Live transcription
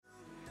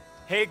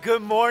Hey,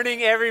 good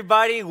morning,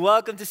 everybody.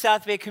 Welcome to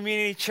South Bay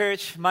Community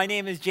Church. My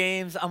name is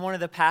James. I'm one of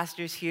the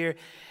pastors here.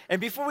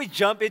 And before we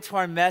jump into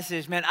our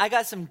message, man, I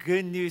got some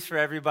good news for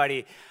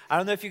everybody. I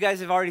don't know if you guys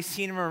have already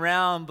seen him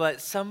around,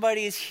 but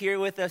somebody is here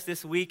with us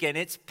this weekend.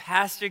 It's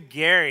Pastor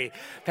Gary.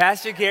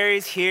 Pastor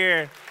Gary's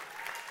here.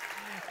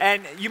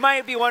 And you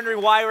might be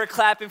wondering why we're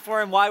clapping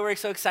for him, why we're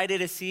so excited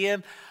to see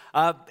him.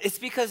 It's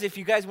because if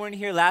you guys weren't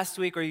here last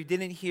week or you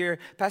didn't hear,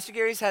 Pastor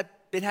Gary's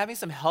been having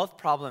some health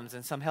problems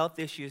and some health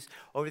issues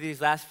over these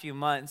last few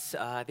months.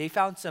 They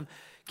found some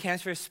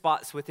cancerous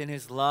spots within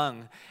his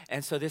lung.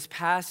 And so this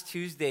past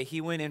Tuesday, he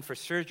went in for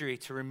surgery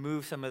to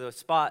remove some of those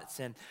spots.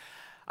 And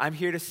I'm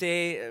here to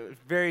say,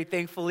 very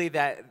thankfully,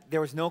 that there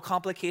was no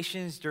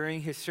complications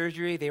during his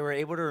surgery. They were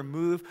able to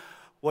remove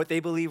what they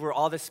believe were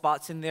all the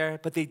spots in there,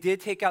 but they did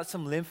take out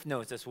some lymph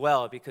nodes as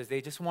well because they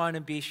just wanted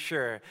to be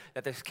sure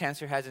that this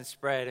cancer hasn't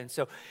spread. And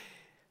so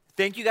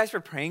thank you guys for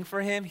praying for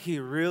him. He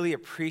really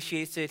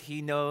appreciates it.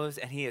 He knows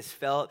and he has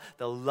felt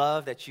the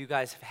love that you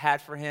guys have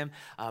had for him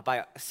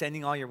by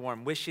sending all your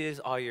warm wishes,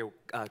 all your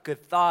good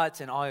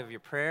thoughts, and all of your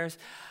prayers.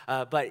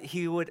 But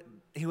he would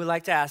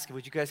like to ask,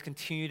 would you guys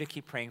continue to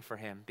keep praying for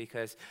him?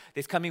 Because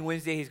this coming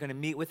Wednesday, he's going to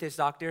meet with his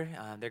doctor.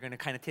 They're going to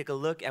kind of take a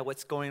look at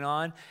what's going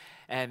on.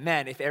 And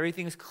man, if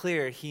everything's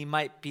clear, he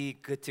might be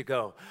good to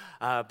go.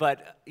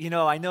 But,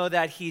 I know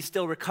that he's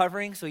still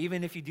recovering. So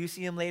even if you do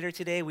see him later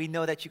today, we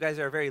know that you guys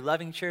are a very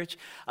loving church.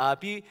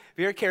 Be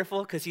very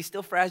careful because he's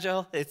still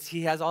fragile.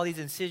 He has all these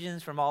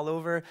incisions from all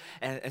over.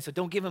 And so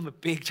don't give him a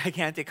big,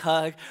 gigantic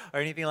hug or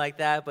anything like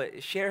that.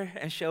 But share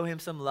and show him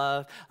some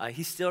love.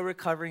 He's still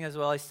recovering as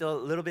well. He's still a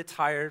little bit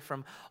tired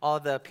from all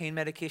the pain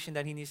medication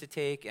that he needs to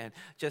take and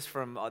just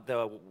from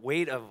the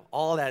weight of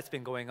all that's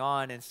been going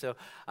on. And so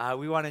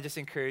we want to just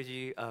encourage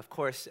you. Of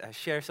course,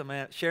 share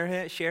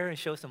and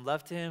show some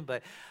love to him,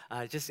 but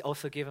just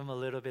also give him a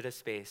little bit of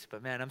space.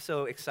 But man, I'm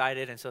so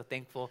excited and so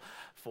thankful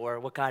for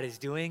what God is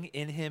doing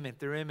in him and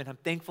through him, and I'm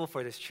thankful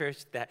for this church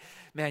that,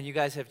 man, you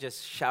guys have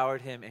just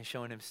showered him and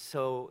shown him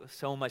so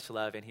much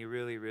love, and he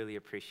really, really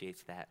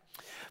appreciates that.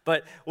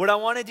 But what I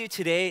want to do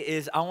today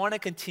is I want to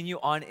continue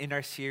on in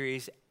our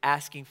series,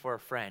 Asking for a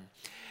Friend.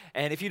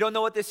 And if you don't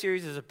know what this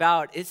series is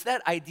about, it's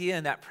that idea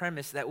and that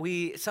premise that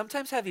we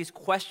sometimes have these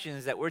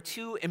questions that we're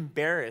too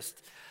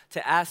embarrassed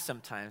to ask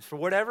sometimes, for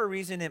whatever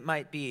reason it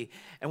might be.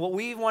 And what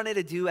we wanted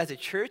to do as a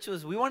church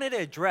was we wanted to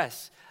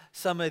address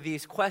some of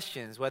these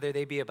questions, whether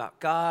they be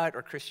about God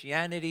or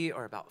Christianity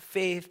or about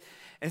faith.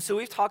 And so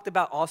we've talked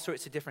about all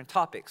sorts of different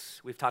topics.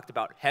 We've talked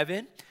about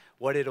heaven,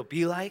 what it'll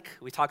be like.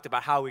 We talked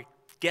about how we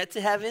get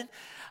to heaven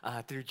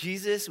through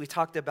Jesus. We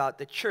talked about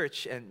the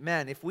church, and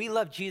man, if we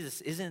love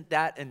Jesus, isn't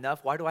that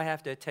enough? Why do I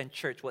have to attend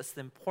church? What's the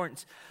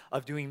importance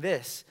of doing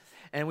this?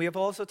 And we have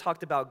also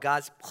talked about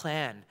God's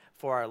plan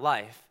for our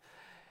life.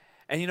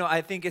 And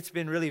I think it's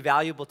been really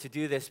valuable to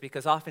do this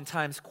because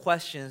oftentimes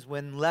questions,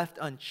 when left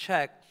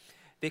unchecked,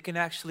 they can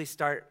actually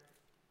start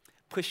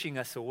pushing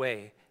us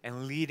away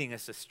and leading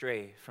us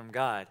astray from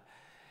God.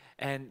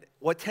 And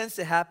what tends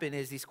to happen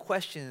is these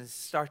questions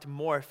start to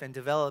morph and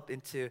develop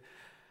into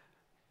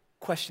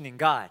questioning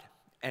God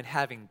and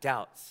having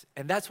doubts.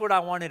 And that's what I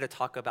wanted to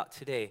talk about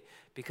today,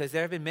 because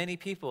there have been many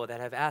people that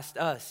have asked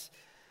us,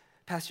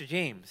 Pastor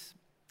James,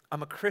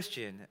 I'm a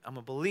Christian, I'm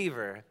a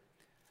believer,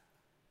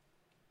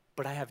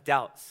 but I have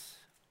doubts.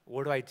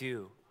 What do I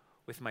do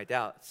with my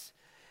doubts?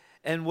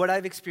 And what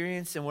I've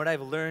experienced and what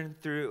I've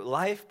learned through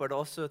life, but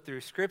also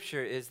through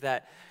Scripture, is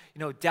that,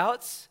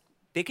 doubts,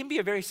 they can be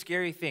a very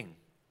scary thing.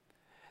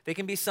 They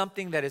can be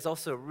something that is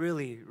also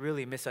really,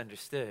 really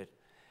misunderstood.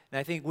 And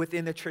I think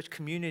within the church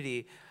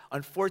community,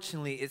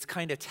 unfortunately, it's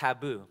kind of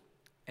taboo,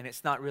 and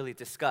it's not really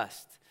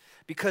discussed.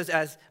 Because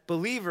as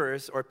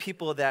believers or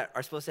people that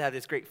are supposed to have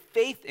this great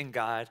faith in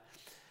God,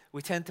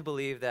 we tend to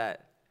believe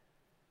that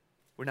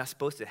we're not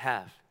supposed to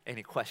have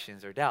any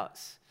questions or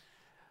doubts.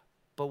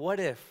 But what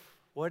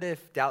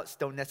if doubts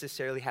don't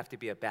necessarily have to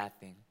be a bad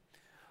thing?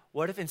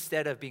 What if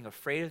instead of being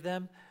afraid of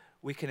them,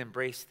 we can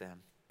embrace them?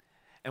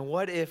 And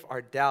what if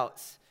our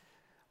doubts,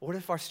 what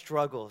if our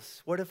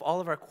struggles, what if all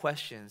of our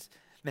questions,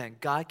 man,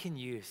 God can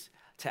use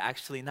to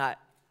actually not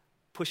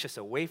push us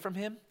away from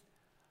him,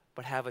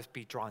 but have us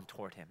be drawn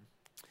toward him.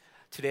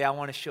 Today, I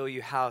want to show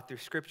you how through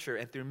Scripture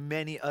and through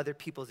many other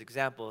people's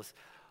examples,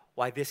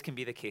 why this can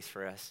be the case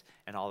for us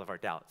and all of our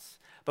doubts.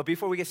 But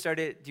before we get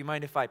started, do you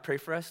mind if I pray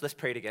for us? Let's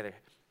pray together.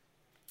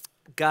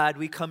 God,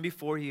 we come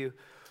before you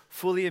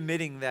fully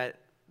admitting that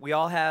we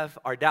all have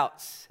our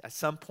doubts at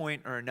some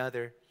point or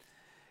another.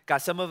 God,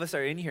 some of us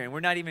are in here and we're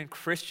not even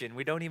Christian.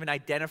 We don't even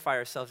identify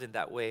ourselves in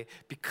that way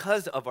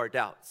because of our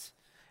doubts.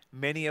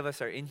 Many of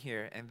us are in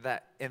here,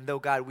 and though,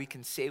 God, we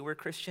can say we're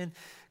Christian,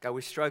 God,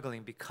 we're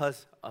struggling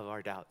because of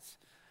our doubts.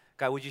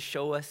 God, would you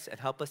show us and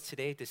help us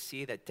today to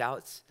see that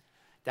doubts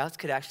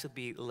could actually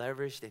be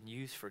leveraged and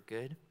used for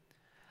good,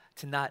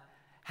 to not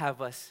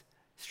have us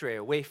stray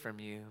away from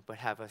you, but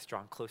have us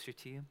drawn closer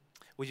to you.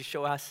 Would you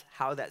show us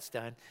how that's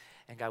done?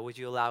 And God, would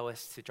you allow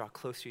us to draw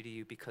closer to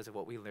you because of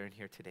what we learned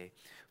here today?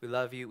 We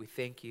love you, we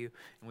thank you,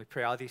 and we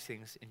pray all these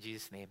things in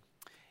Jesus' name.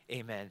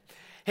 Amen.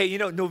 Hey,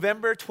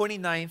 November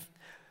 29th,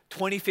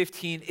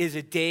 2015 is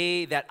a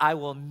day that I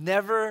will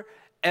never,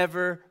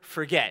 ever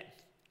forget.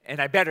 And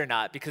I better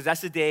not, because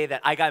that's the day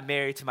that I got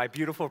married to my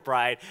beautiful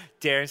bride,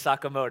 Darren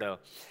Sakamoto.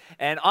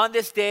 And on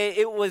this day,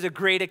 it was a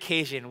great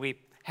occasion. We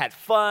had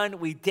fun,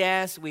 we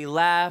danced, we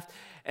laughed.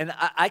 And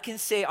I can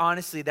say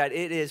honestly that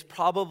it is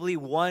probably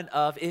one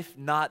of, if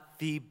not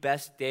the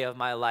best day of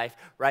my life,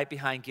 right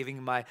behind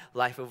giving my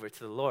life over to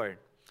the Lord.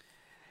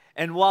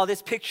 And while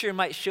this picture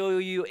might show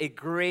you a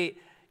great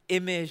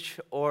image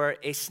or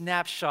a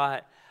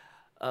snapshot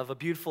of a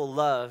beautiful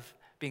love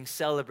being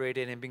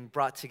celebrated and being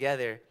brought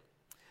together,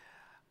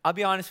 I'll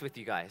be honest with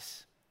you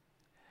guys.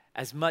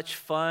 As much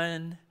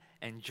fun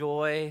and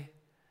joy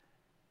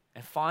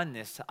and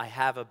fondness I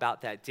have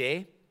about that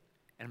day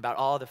and about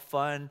all the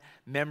fun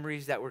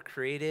memories that were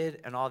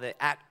created and all the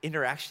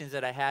interactions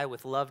that I had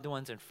with loved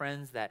ones and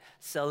friends that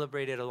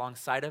celebrated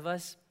alongside of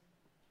us,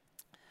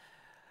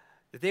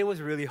 the day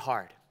was really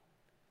hard,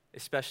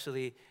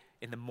 especially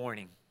in the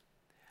morning.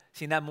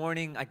 See, in that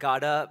morning, I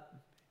got up,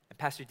 and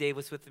Pastor Dave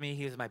was with me.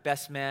 He was my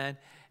best man,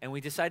 and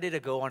we decided to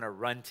go on a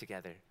run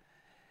together.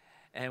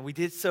 And we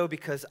did so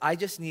because I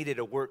just needed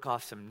to work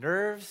off some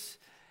nerves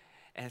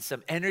and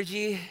some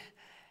energy,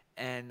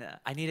 and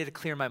I needed to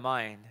clear my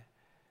mind.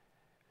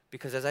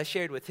 Because as I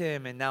shared with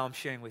him, and now I'm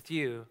sharing with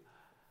you,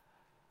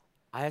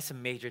 I had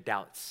some major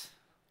doubts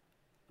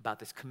about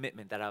this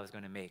commitment that I was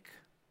going to make.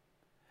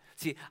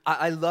 See,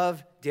 I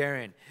love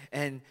Darren,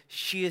 and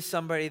she is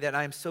somebody that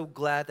I'm so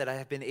glad that I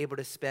have been able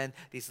to spend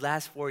these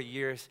last 4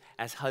 years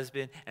as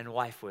husband and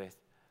wife with.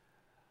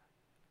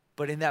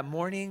 But in that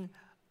morning,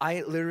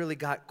 I literally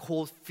got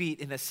cold feet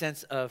in the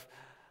sense of,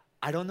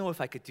 I don't know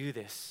if I could do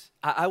this.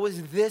 I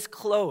was this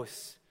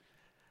close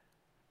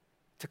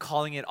to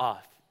calling it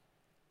off.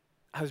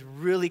 I was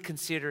really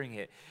considering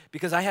it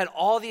because I had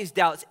all these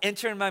doubts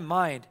enter in my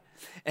mind,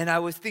 and I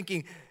was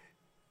thinking,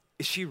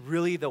 is she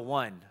really the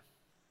one?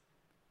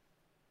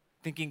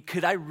 Thinking,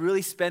 could I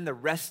really spend the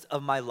rest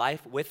of my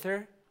life with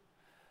her?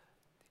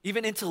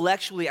 Even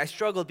intellectually, I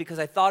struggled because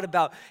I thought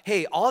about,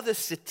 hey, all the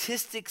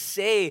statistics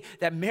say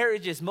that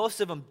marriages,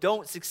 most of them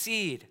don't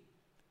succeed.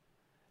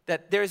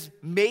 That there's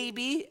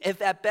maybe,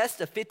 if at best,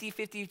 a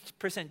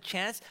 50%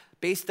 chance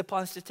based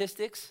upon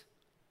statistics.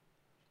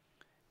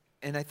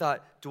 And I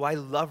thought, do I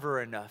love her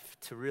enough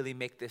to really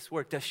make this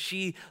work? Does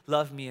she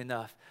love me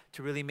enough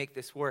to really make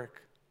this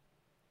work?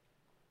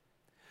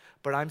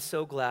 But I'm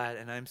so glad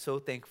and I'm so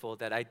thankful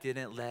that I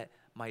didn't let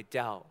my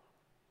doubt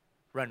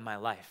run my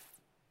life.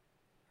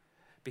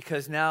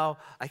 Because now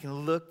I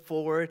can look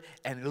forward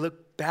and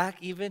look back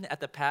even at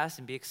the past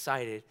and be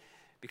excited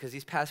because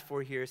these past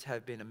 4 years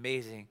have been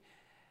amazing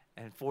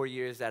and 4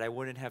 years that I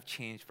wouldn't have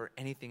changed for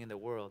anything in the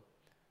world.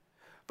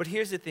 But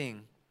here's the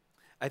thing.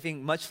 I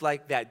think much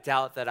like that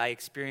doubt that I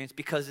experienced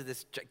because of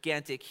this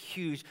gigantic,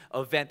 huge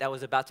event that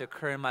was about to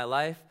occur in my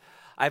life,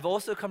 I've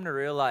also come to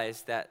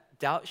realize that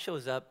doubt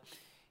shows up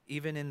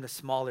even in the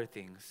smaller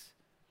things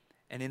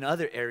and in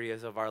other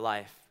areas of our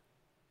life,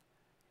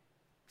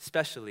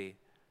 especially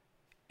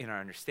in our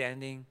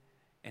understanding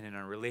and in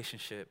our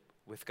relationship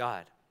with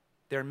God.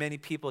 There are many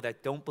people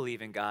that don't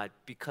believe in God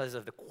because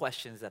of the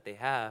questions that they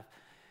have.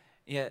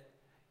 Yet,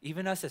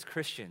 even us as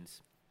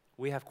Christians,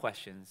 we have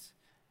questions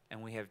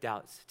and we have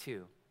doubts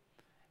too.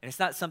 And it's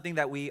not something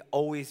that we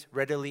always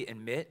readily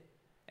admit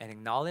and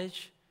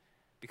acknowledge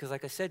because,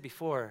 like I said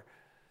before,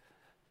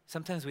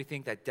 sometimes we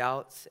think that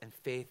doubts and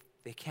faith,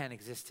 they can't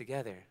exist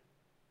together.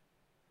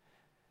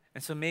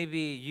 And so maybe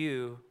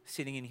you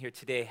sitting in here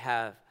today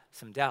have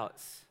some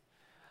doubts.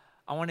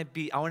 I want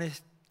to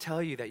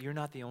tell you that you're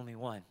not the only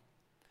one.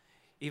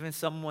 Even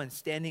someone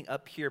standing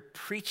up here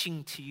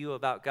preaching to you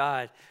about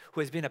God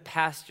who has been a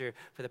pastor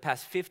for the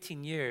past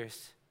 15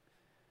 years,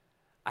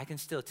 I can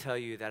still tell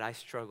you that I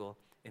struggle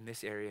in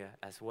this area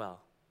as well.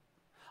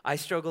 I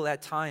struggle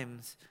at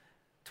times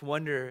to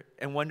wonder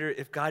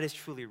if God is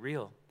truly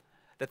real.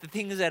 That the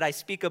things that I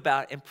speak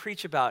about and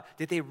preach about,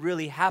 did they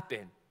really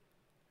happen?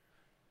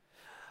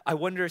 I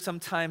wonder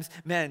sometimes,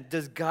 man,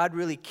 does God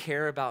really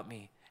care about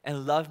me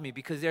and love me?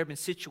 Because there have been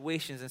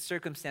situations and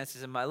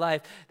circumstances in my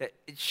life that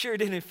it sure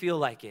didn't feel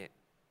like it.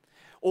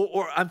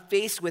 Or I'm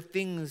faced with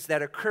things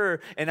that occur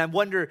and I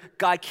wonder,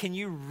 God, can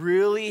you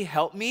really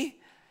help me?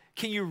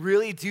 Can you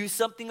really do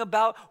something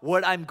about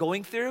what I'm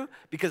going through?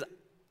 Because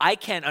I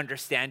can't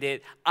understand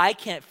it. I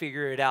can't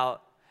figure it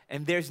out.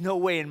 And there's no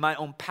way in my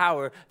own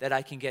power that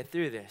I can get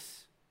through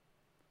this.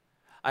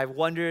 I've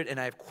wondered and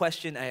I've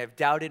questioned, I have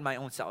doubted my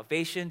own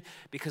salvation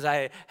because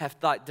I have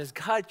thought, does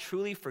God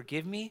truly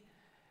forgive me?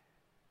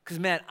 Because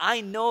man, I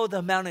know the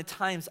amount of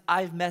times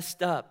I've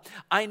messed up.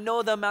 I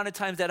know the amount of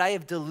times that I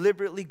have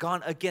deliberately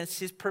gone against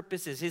His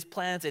purposes, His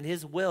plans, and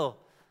His will.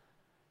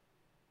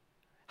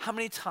 How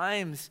many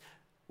times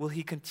will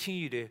He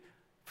continue to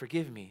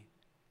forgive me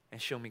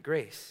and show me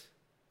grace?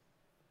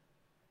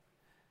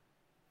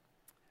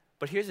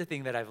 But here's the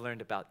thing that I've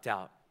learned about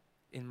doubt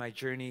in my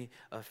journey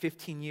of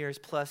 15 years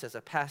plus as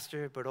a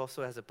pastor, but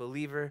also as a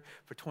believer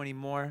for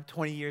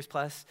 20 years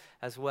plus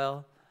as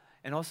well,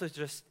 and also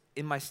just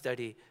in my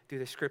study through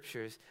the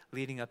scriptures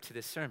leading up to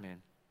this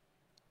sermon.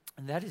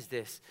 And that is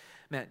this,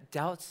 man,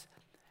 doubts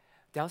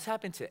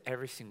happen to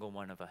every single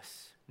one of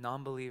us,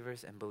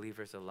 non-believers and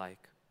believers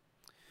alike.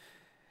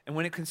 And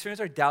when it concerns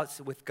our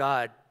doubts with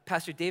God,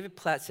 Pastor David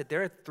Platt said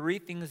there are three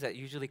things that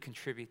usually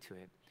contribute to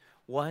it.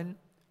 One,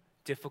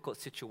 difficult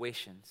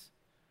situations.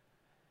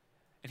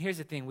 And here's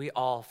the thing, we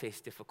all face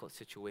difficult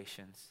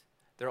situations.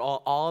 There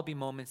will all be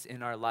moments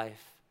in our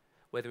life,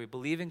 whether we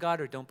believe in God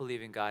or don't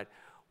believe in God,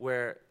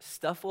 where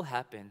stuff will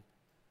happen,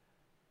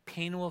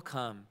 pain will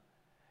come,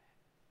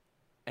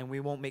 and we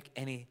won't make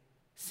any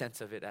sense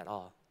of it at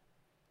all.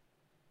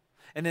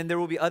 And then there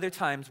will be other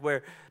times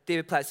where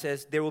David Platt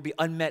says there will be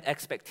unmet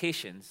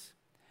expectations.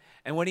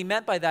 And what he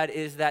meant by that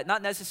is that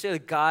not necessarily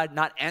God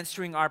not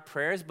answering our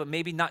prayers, but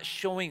maybe not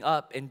showing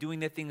up and doing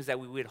the things that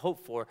we would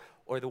hope for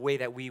or the way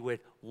that we would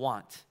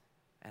want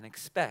and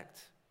expect.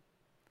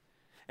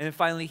 And then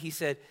finally he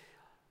said,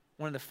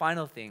 one of the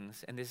final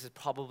things, and this is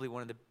probably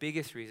one of the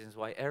biggest reasons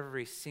why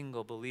every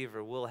single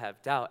believer will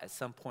have doubt at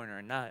some point or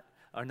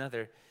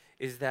another,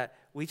 is that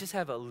we just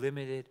have a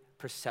limited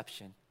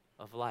perception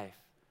of life.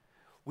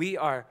 We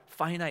are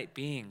finite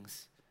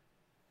beings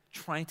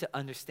trying to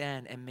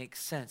understand and make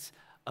sense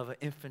of an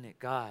infinite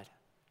God.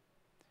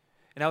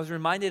 And I was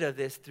reminded of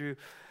this through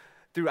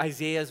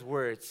Isaiah's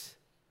words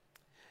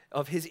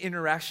of his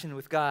interaction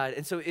with God.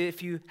 And so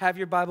if you have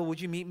your Bible,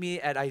 would you meet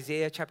me at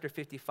Isaiah chapter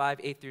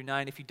 55, 8 through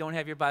 9? If you don't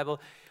have your Bible,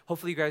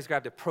 hopefully you guys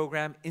grabbed a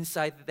program.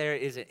 Inside there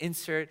is an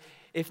insert.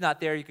 If not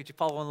there, you could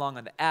follow along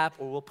on the app,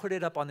 or we'll put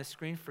it up on the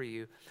screen for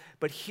you.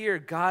 But here,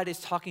 God is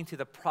talking to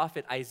the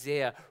prophet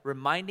Isaiah,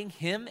 reminding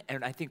him,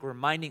 and I think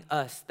reminding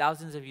us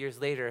thousands of years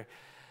later,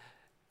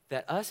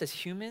 that us as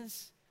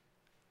humans,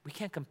 we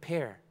can't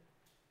compare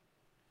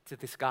to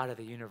this God of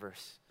the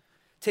universe.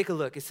 Take a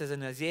look. It says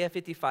in Isaiah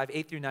 55,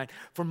 8 through 9,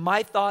 "For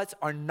my thoughts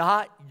are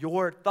not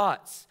your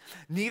thoughts,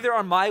 neither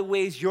are my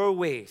ways your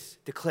ways,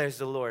 declares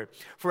the Lord.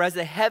 For as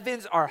the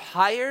heavens are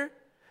higher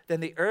than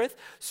the earth,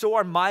 so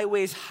are my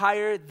ways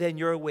higher than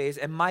your ways,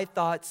 and my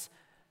thoughts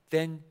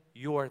than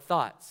your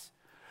thoughts.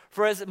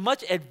 For as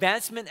much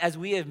advancement as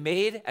we have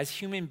made as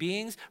human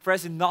beings, for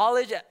as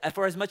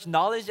much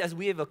knowledge as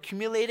we have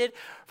accumulated,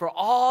 for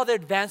all the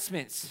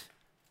advancements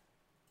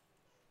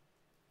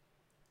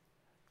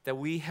that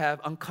we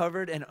have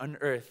uncovered and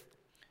unearthed,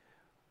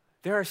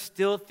 there are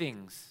still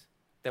things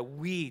that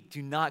we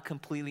do not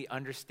completely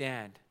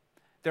understand.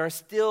 There are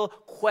still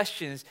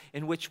questions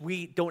in which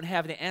we don't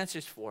have the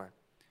answers for.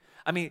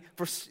 I mean,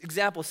 for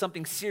example,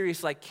 something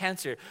serious like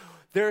cancer.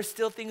 There are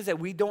still things that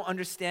we don't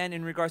understand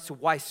in regards to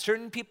why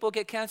certain people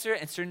get cancer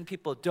and certain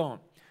people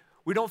don't.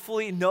 We don't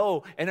fully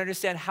know and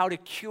understand how to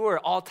cure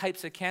all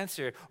types of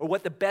cancer or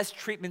what the best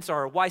treatments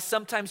are, or why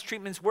sometimes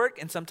treatments work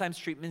and sometimes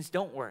treatments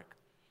don't work.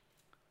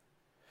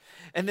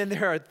 And then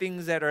there are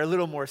things that are a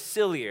little more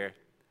sillier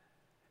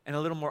and a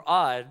little more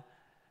odd,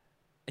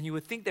 and you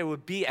would think there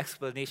would be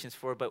explanations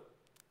for it, but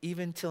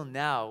even till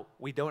now,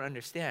 we don't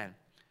understand.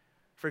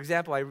 For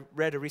example, I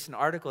read a recent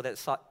article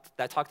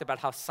that talked about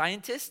how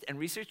scientists and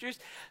researchers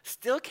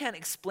still can't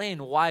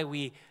explain why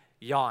we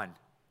yawn.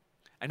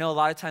 I know a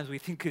lot of times we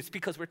think it's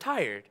because we're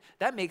tired.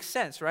 That makes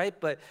sense, right?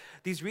 But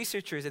these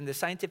researchers in the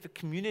scientific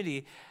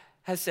community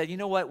has said, you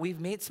know what, we've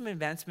made some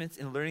advancements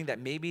in learning that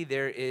maybe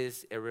there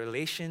is a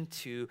relation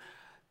to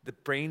the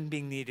brain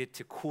being needed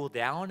to cool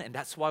down, and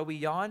that's why we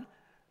yawn.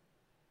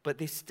 But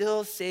they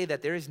still say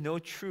that there is no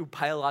true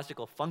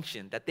biological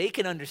function that they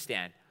can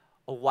understand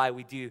of why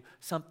we do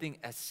something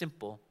as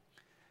simple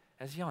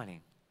as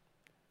yawning.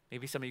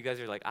 Maybe some of you guys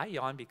are like, I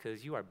yawn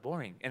because you are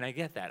boring. And I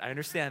get that. I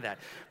understand that.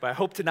 But I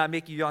hope to not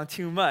make you yawn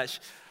too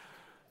much.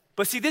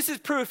 But see, this is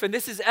proof and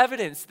this is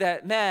evidence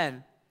that,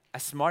 man,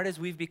 as smart as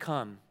we've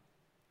become,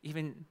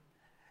 even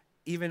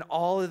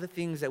all of the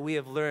things that we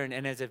have learned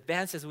and as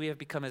advanced as we have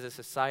become as a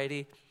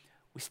society,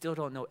 we still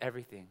don't know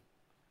everything.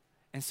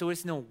 And so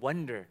it's no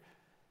wonder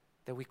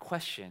that we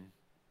question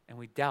and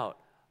we doubt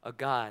a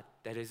God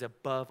that is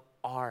above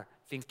our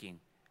thinking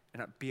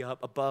and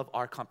above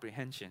our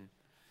comprehension.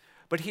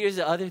 But here's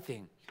the other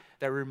thing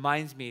that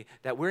reminds me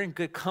that we're in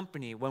good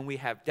company when we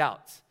have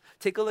doubts.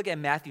 Take a look at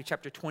Matthew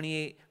chapter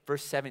 28,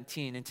 verse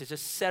 17. And to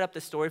just set up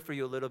the story for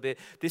you a little bit,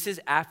 this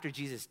is after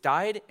Jesus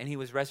died and he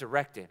was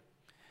resurrected.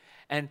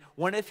 And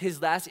one of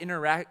his last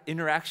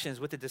interactions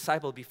with the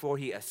disciple before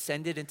he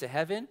ascended into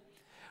heaven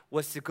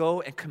was to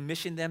go and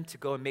commission them to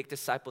go and make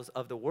disciples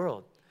of the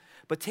world.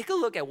 But take a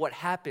look at what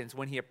happens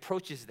when he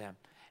approaches them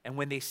and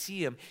when they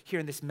see him here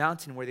in this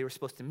mountain where they were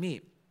supposed to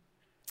meet.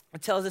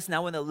 It tells us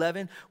now when the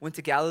 11 went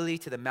to Galilee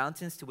to the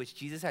mountains to which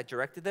Jesus had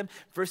directed them.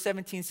 Verse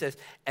 17 says,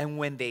 and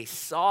when they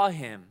saw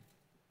him,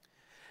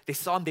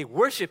 they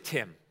worshiped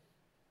him,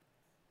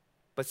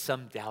 but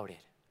some doubted.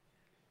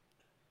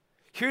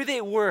 Here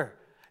they were.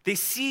 They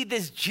see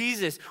this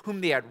Jesus whom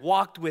they had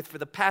walked with for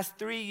the past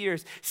 3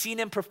 years, seen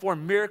him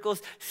perform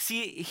miracles,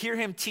 hear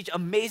him teach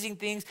amazing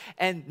things,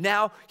 and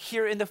now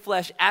here in the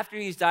flesh, after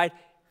he's died,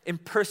 in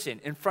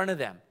person, in front of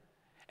them.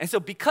 And so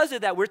because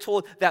of that, we're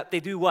told that they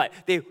do what?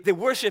 They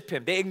worship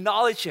him, they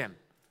acknowledge him.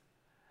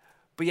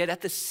 But yet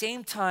at the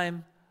same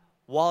time,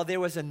 while there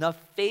was enough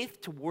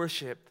faith to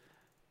worship,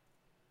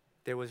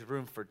 there was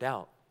room for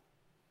doubt.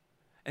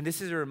 And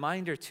this is a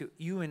reminder to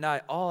you and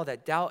I all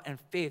that doubt and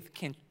faith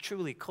can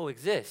truly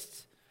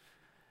coexist.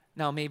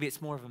 Now, maybe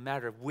it's more of a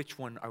matter of which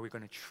one are we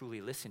going to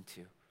truly listen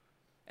to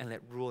and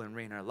let rule and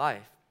reign our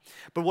life.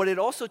 But what it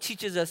also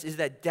teaches us is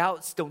that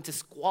doubts don't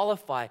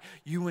disqualify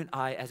you and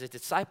I as a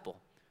disciple.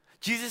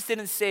 Jesus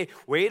didn't say,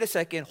 wait a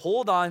second,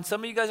 hold on,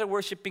 some of you guys are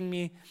worshiping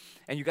me,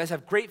 and you guys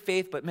have great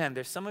faith, but man,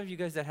 there's some of you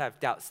guys that have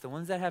doubts. The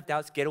ones that have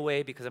doubts, get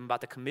away because I'm about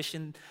to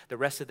commission the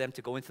rest of them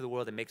to go into the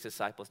world and make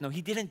disciples. No,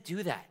 he didn't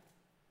do that.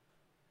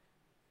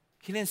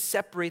 He didn't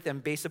separate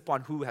them based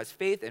upon who has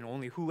faith and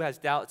only who has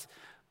doubts.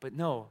 But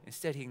no,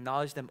 instead he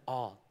acknowledged them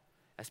all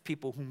as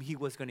people whom he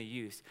was going to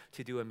use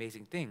to do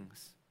amazing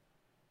things.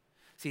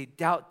 See,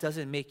 doubt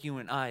doesn't make you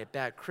and I a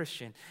bad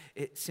Christian.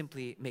 It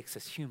simply makes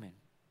us human.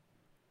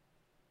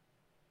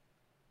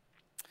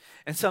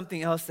 And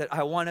something else that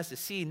I want us to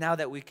see now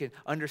that we can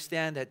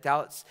understand that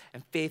doubts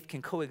and faith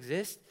can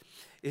coexist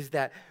is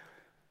that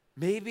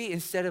maybe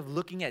instead of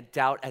looking at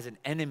doubt as an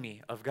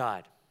enemy of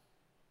God,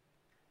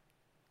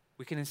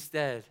 we can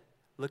instead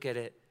look at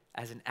it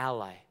as an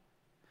ally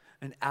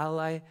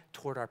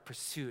toward our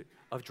pursuit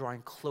of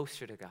drawing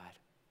closer to God.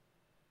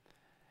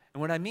 And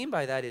what I mean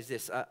by that is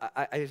this.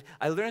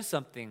 I learned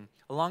something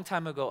a long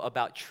time ago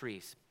about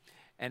trees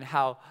and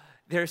how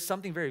there's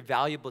something very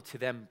valuable to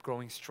them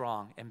growing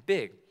strong and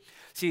big.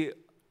 See,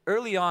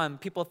 early on,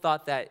 people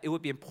thought that it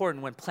would be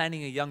important when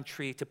planting a young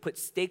tree to put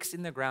stakes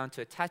in the ground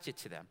to attach it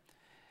to them.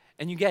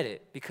 And you get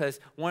it, because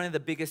one of the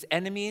biggest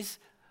enemies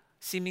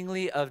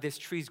seemingly of this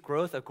tree's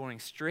growth, of going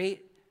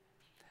straight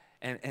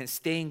and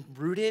staying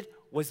rooted,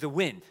 was the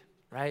wind,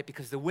 right?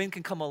 Because the wind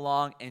can come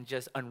along and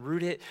just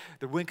unroot it.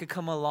 The wind can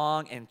come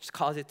along and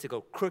cause it to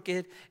go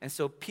crooked. And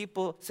so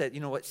people said, you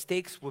know what,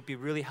 stakes would be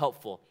really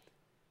helpful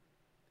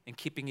in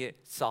keeping it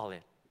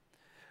solid.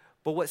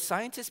 But what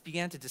scientists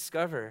began to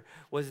discover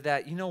was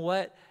that, you know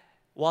what,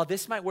 while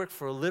this might work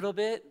for a little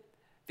bit,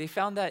 they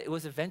found that it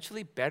was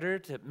eventually better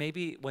to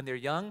maybe, when they're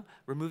young,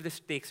 remove the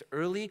stakes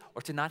early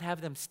or to not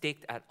have them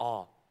staked at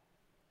all.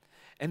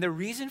 And the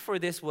reason for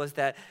this was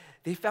that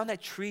they found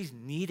that trees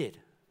needed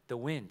the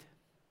wind.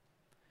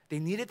 They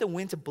needed the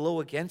wind to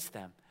blow against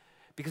them.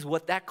 Because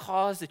what that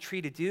caused the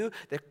tree to do,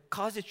 that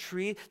caused the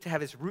tree to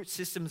have its root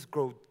systems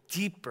grow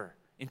deeper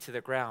into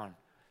the ground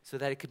so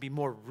that it could be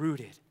more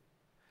rooted,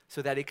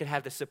 so that it could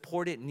have the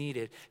support it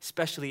needed,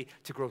 especially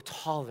to grow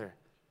taller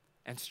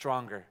and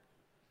stronger.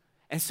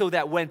 And so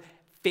that when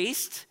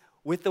faced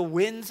with the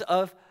winds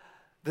of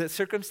the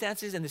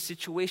circumstances and the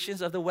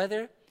situations of the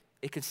weather,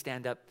 it can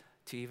stand up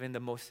to even the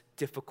most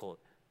difficult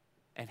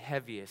and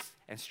heaviest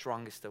and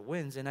strongest of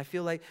winds. And I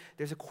feel like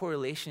there's a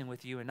correlation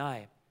with you and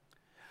I,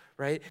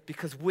 right?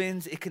 Because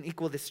winds, it can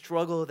equal the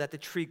struggle that the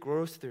tree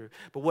grows through.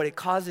 But what it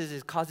causes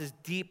is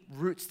deep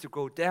roots to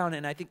go down.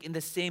 And I think in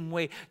the same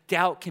way,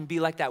 doubt can be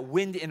like that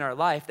wind in our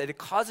life, that it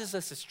causes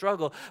us to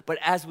struggle. But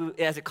as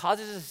it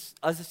causes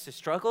us to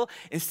struggle,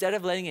 instead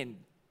of letting it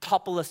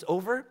topple us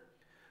over,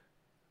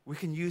 we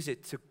can use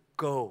it to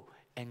go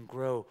and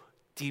grow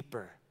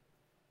deeper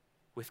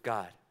with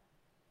God.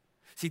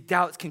 See,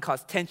 doubts can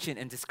cause tension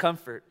and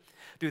discomfort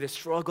through the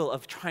struggle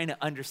of trying to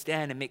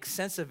understand and make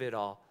sense of it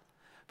all.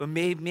 But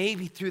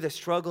maybe through the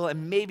struggle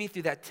and maybe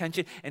through that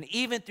tension and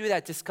even through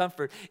that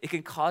discomfort, it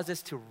can cause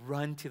us to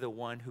run to the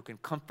one who can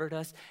comfort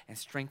us and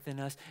strengthen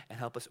us and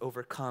help us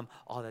overcome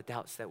all the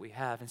doubts that we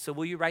have. And so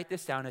will you write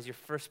this down as your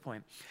first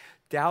point?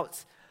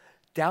 Doubts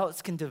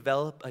can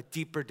develop a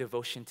deeper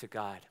devotion to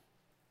God.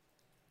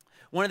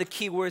 One of the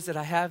key words that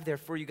I have there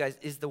for you guys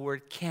is the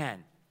word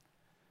can.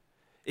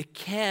 It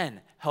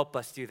can help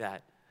us do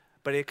that,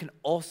 but it can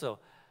also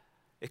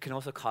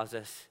cause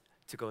us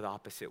to go the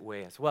opposite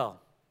way as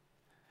well.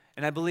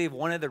 And I believe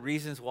one of the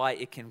reasons why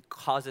it can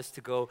cause us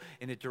to go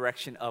in the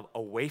direction of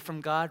away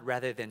from God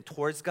rather than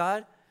towards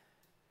God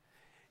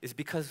is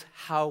because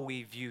how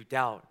we view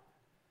doubt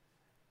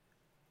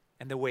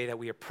and the way that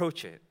we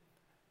approach it.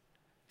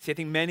 See, I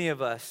think many of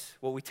us,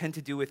 what we tend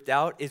to do with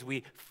doubt is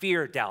we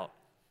fear doubt.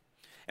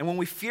 And when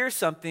we fear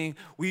something,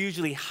 we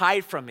usually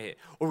hide from it,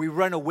 or we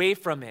run away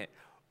from it,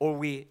 or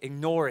we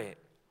ignore it,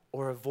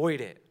 or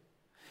avoid it.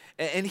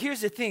 And here's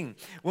the thing,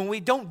 when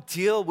we don't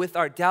deal with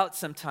our doubts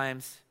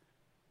sometimes,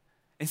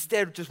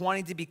 instead of just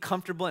wanting to be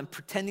comfortable and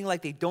pretending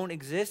like they don't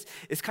exist,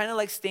 it's kind of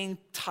like staying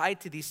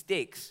tied to these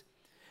stakes.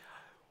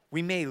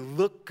 We may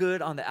look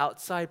good on the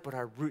outside, but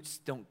our roots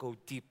don't go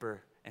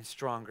deeper and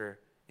stronger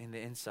in the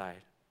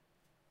inside.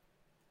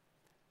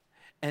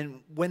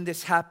 And when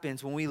this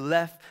happens, when we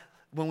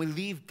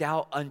leave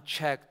doubt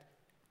unchecked,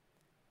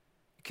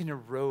 it can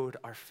erode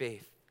our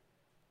faith.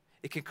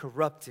 It can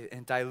corrupt it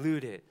and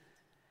dilute it.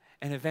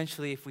 And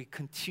eventually, if we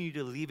continue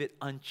to leave it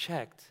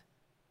unchecked,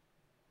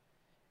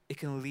 it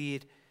can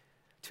lead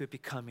to it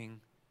becoming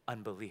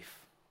unbelief.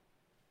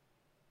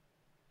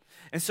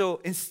 And so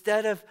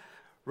instead of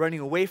running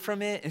away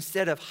from it,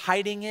 instead of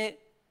hiding it,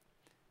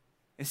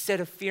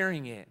 instead of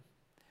fearing it,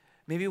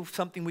 maybe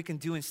something we can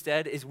do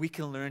instead is we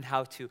can learn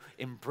how to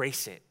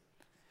embrace it.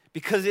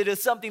 because it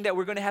is something that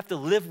we're going to have to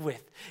live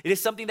with. It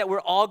is something that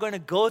we're all going to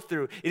go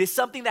through. It is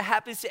something that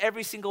happens to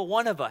every single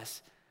one of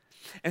us.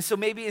 And so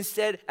maybe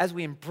instead, as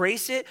we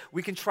embrace it,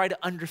 we can try to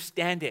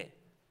understand it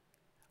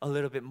a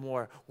little bit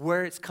more,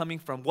 where it's coming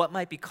from, what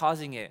might be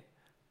causing it,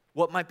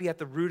 what might be at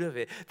the root of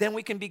it. Then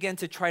we can begin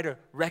to try to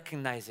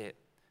recognize it.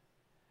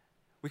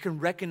 We can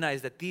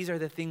recognize that these are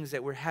the things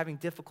that we're having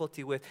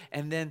difficulty with.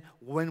 And then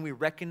when we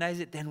recognize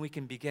it, then we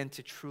can begin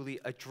to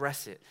truly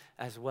address it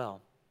as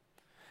well.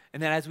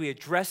 And then as we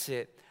address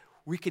it,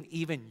 we can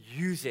even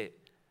use it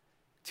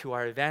to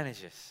our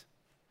advantages.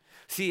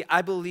 See,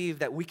 I believe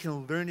that we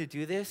can learn to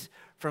do this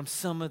from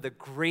some of the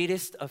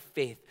greatest of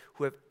faith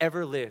who have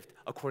ever lived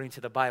according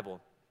to the Bible.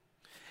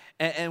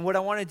 And what I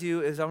want to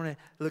do is I want to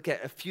look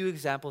at a few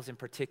examples in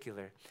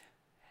particular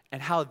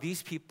and how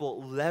these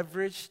people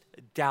leveraged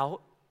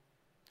doubt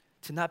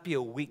to not be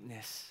a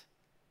weakness,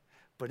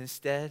 but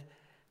instead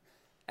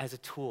as a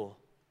tool,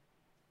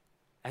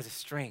 as a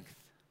strength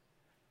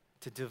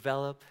to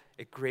develop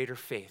a greater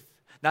faith.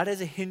 Not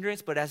as a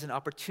hindrance, but as an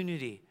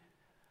opportunity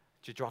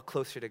to draw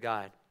closer to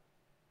God.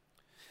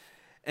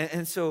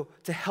 And so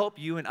to help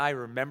you and I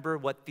remember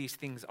what these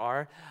things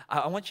are,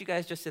 I want you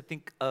guys just to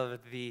think of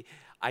the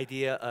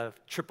idea of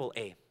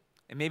AAA.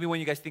 And maybe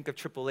when you guys think of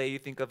AAA, you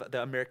think of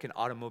the American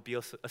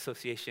Automobile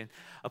Association,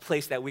 a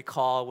place that we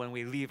call when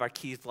we leave our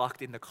keys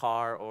locked in the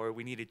car, or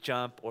we need to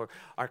jump, or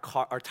our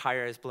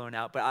tire is blown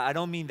out. But I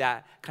don't mean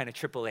that kind of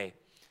AAA,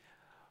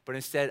 but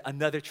instead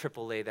another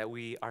AAA that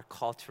we are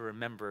called to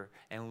remember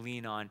and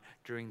lean on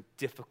during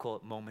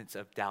difficult moments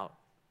of doubt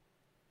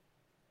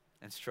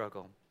and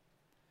struggle.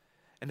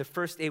 And the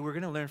first A we're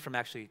going to learn from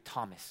actually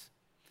Thomas.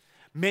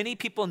 Many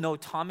people know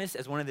Thomas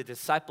as one of the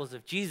disciples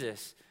of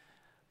Jesus,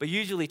 but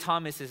usually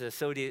Thomas is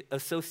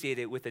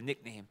associated with a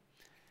nickname,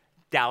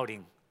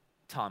 Doubting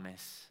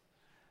Thomas.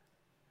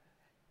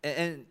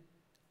 And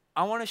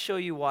I want to show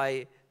you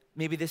why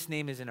maybe this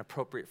name isn't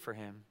appropriate for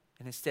him.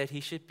 And instead,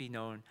 he should be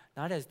known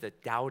not as the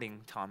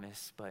Doubting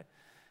Thomas, but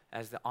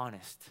as the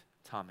Honest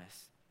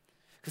Thomas.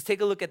 Because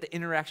take a look at the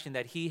interaction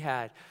that he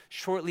had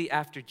shortly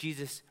after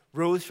Jesus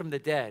rose from the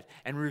dead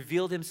and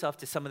revealed himself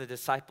to some of the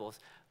disciples,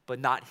 but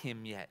not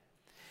him yet.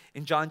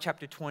 In John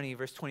chapter 20,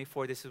 verse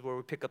 24, this is where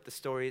we pick up the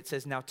story. It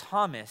says, "Now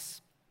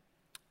Thomas,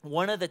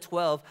 one of the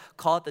 12,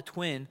 called the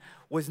twin,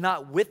 was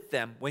not with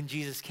them when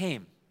Jesus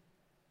came.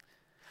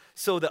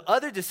 So the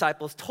other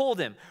disciples told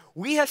him,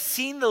 'We have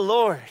seen the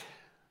Lord.'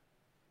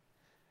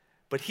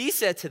 But he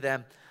said to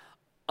them,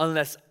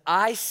 'Unless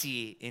I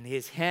see in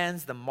his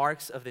hands the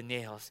marks of the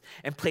nails,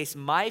 and place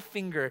my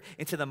finger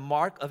into the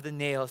mark of the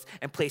nails,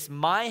 and place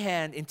my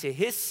hand into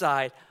his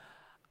side,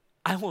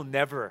 I will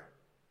never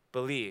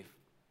believe.'"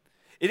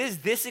 It is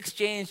this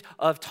exchange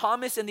of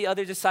Thomas and the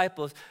other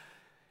disciples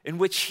in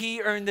which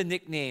he earned the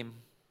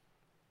nickname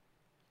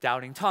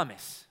Doubting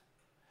Thomas.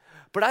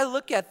 But I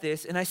look at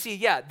this and I see,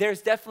 yeah,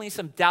 there's definitely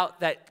some doubt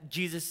that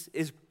Jesus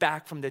is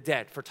back from the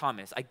dead for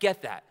Thomas. I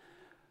get that.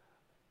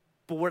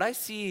 But what I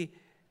see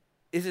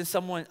isn't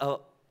someone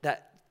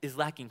that is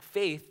lacking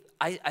faith.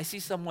 I see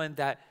someone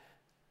that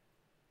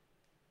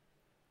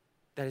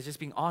is just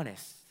being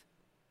honest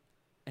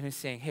and is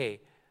saying,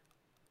 hey,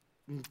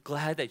 I'm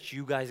glad that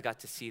you guys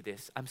got to see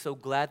this. I'm so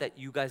glad that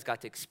you guys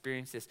got to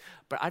experience this.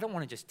 But I don't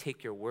want to just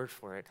take your word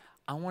for it.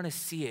 I want to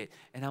see it,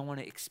 and I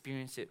want to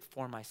experience it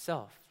for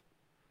myself.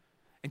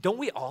 And don't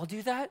we all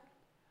do that?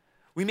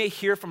 We may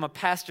hear from a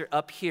pastor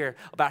up here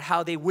about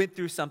how they went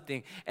through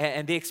something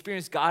and they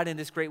experienced God in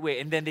this great way.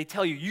 And then they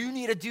tell you, you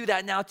need to do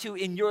that now too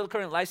in your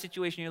current life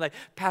situation. You're like,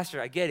 Pastor,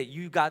 I get it.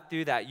 You got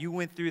through that. You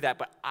went through that,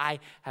 but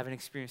I haven't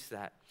experienced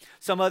that.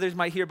 Some others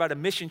might hear about a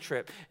mission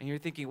trip and you're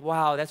thinking,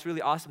 wow, that's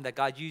really awesome that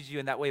God used you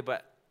in that way.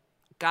 But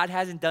God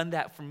hasn't done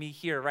that for me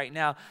here right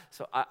now.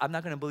 So I'm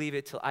not going to believe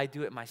it till I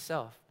do it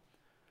myself.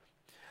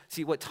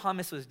 See, what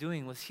Thomas was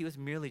doing was he was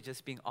merely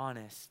just being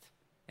honest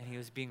and he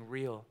was being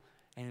real.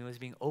 And he was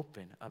being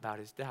open about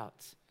his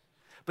doubts.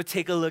 But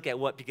take a look at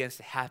what begins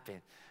to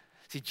happen.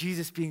 See,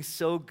 Jesus being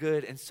so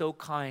good and so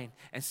kind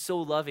and so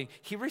loving,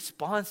 he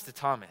responds to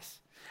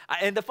Thomas.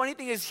 And the funny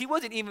thing is,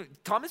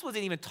 Thomas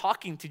wasn't even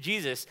talking to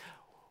Jesus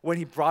when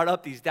he brought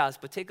up these doubts.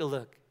 But take a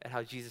look at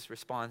how Jesus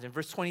responds. In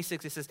verse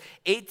 26, it says,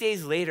 8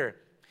 days later,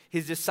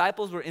 his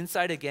disciples were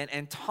inside again,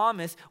 and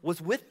Thomas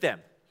was with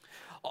them.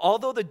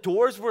 Although the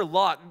doors were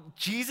locked,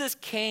 Jesus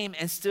came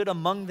and stood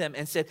among them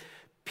and said,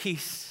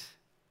 "Peace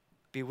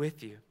be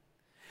with you."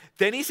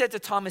 Then he said to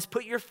Thomas,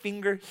 "Put your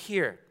finger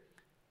here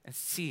and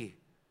see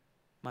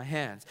my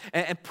hands.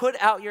 And put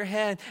out your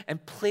hand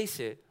and place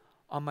it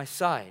on my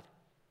side.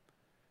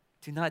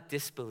 Do not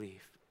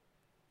disbelieve,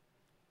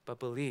 but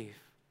believe."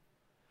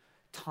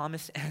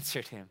 Thomas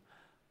answered him,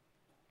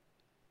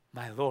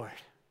 "My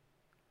Lord,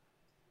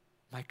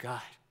 my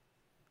God."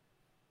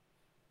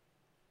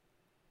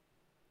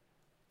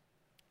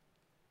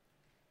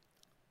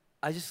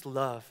 I just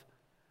love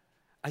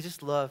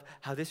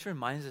how this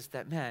reminds us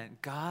that, man,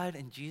 God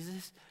and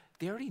Jesus,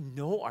 they already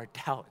know our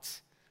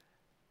doubts,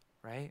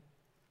 right?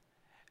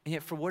 And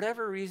yet, for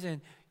whatever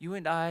reason, you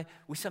and I,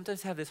 we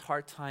sometimes have this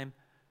hard time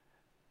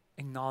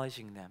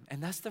acknowledging them.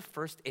 And that's the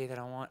first A that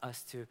I want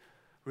us to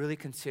really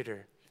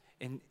consider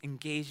in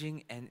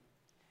engaging and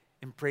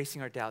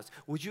embracing our doubts.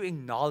 Would you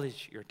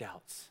acknowledge your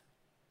doubts?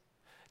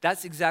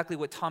 That's exactly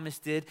what Thomas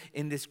did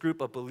in this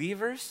group of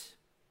believers,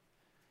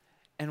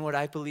 and what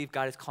I believe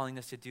God is calling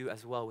us to do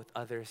as well with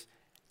others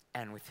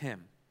and with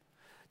him.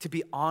 To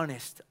be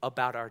honest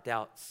about our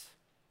doubts.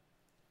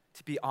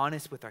 To be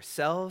honest with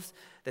ourselves,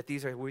 that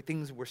these are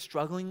things we're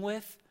struggling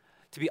with.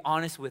 To be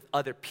honest with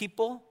other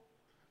people,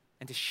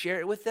 and to share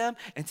it with them,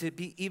 and to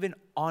be even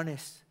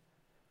honest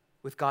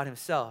with God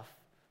himself.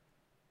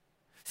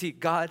 See,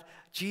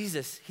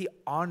 Jesus, he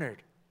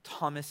honored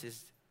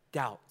Thomas's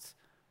doubts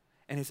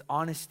and his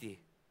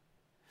honesty.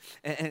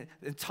 And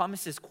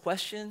Thomas's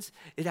questions,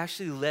 it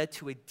actually led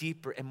to a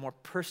deeper and more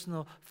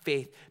personal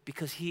faith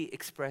because he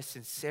expressed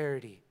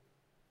sincerity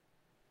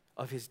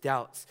of his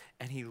doubts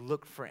and he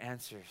looked for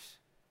answers.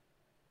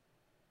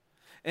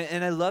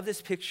 And I love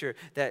this picture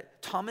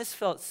that Thomas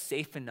felt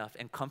safe enough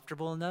and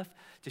comfortable enough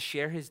to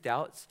share his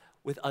doubts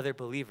with other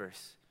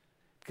believers.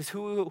 Because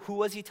who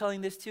was he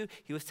telling this to?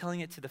 He was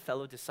telling it to the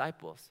fellow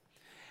disciples.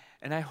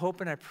 And I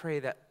hope and I pray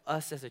that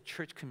us as a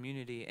church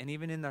community, and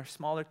even in our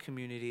smaller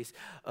communities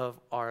of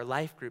our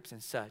life groups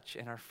and such,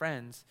 and our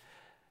friends,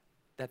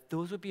 that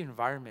those would be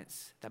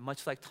environments that,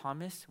 much like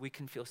Thomas, we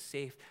can feel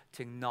safe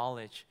to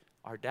acknowledge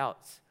our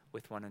doubts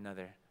with one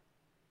another.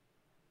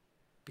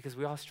 Because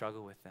we all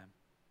struggle with them.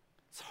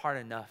 It's hard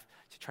enough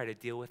to try to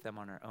deal with them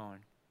on our own.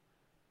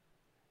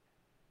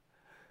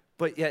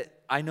 But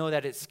yet, I know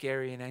that it's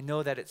scary and I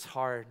know that it's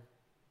hard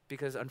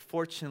because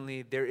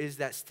unfortunately, there is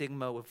that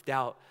stigma with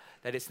doubt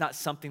that it's not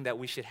something that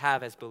we should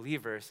have as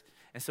believers.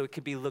 And so it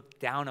could be looked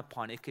down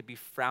upon. It could be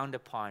frowned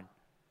upon.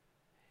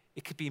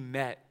 It could be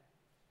met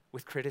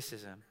with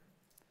criticism.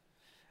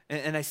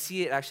 And I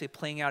see it actually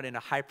playing out in a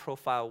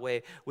high-profile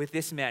way with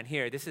this man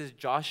here. This is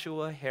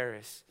Joshua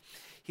Harris.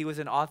 He was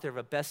an author of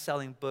a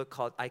best-selling book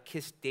called I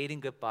Kissed Dating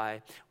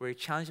Goodbye, where he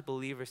challenged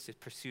believers to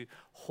pursue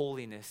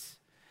holiness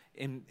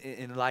in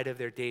light of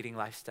their dating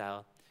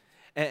lifestyle.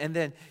 And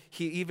then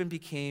he even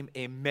became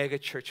a mega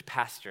church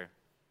pastor.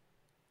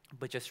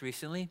 But just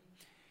recently,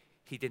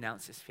 he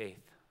denounced his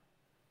faith.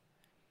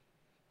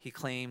 He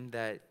claimed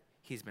that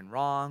he's been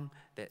wrong,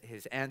 that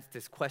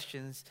his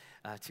questions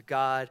to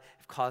God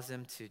have caused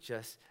him to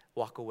just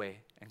walk away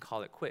and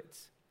call it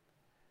quits.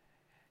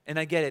 And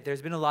I get it,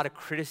 there's been a lot of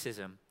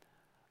criticism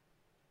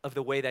of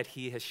the way that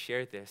he has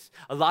shared this.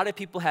 A lot of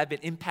people have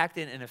been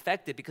impacted and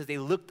affected because they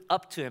looked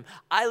up to him.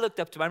 I looked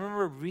up to him. I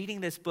remember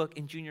reading this book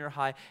in junior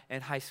high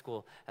and high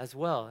school as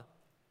well.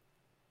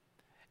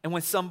 And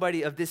when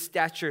somebody of this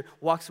stature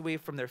walks away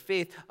from their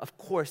faith, of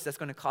course, that's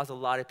going to cause a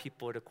lot of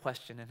people to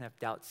question and have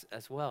doubts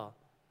as well.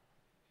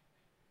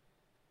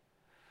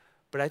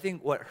 But I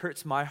think what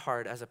hurts my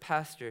heart as a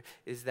pastor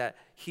is that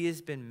he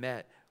has been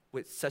met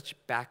with such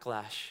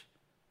backlash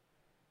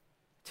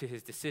to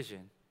his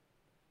decision.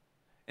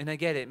 And I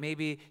get it,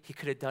 maybe he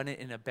could have done it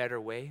in a better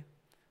way.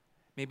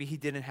 Maybe he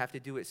didn't have to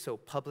do it so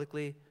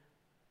publicly.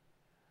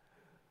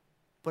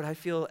 But I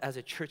feel as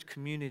a church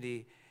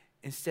community,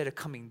 instead of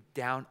coming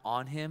down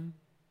on him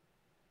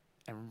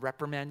and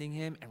reprimanding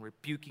him and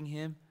rebuking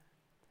him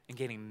and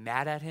getting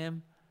mad at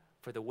him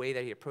for the way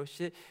that he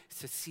approached it, is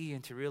to see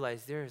and to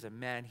realize there is a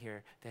man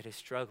here that is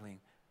struggling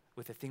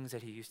with the things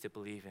that he used to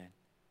believe in.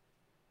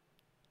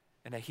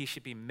 And that he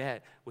should be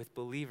met with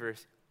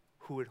believers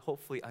who would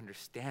hopefully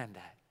understand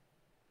that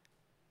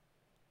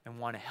and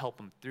want to help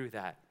him through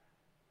that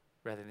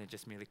rather than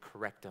just merely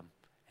correct him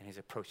and his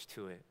approach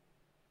to it.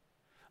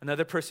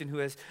 Another person who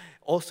has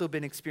also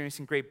been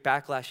experiencing great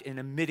backlash in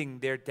admitting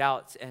their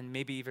doubts and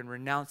maybe even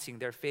renouncing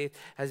their faith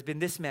has been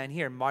this man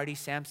here, Marty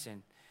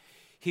Sampson.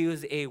 He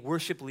was a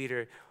worship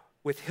leader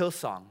with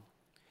Hillsong,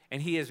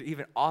 and he has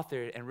even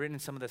authored and written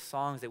some of the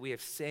songs that we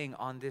have sang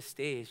on this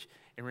stage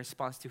in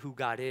response to who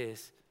God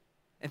is.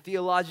 And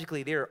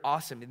theologically, they're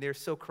awesome and they're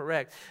so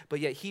correct. But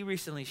yet he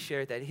recently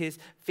shared that his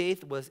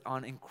faith was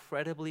on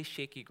incredibly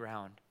shaky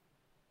ground.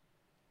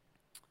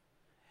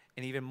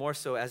 And even more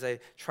so, as I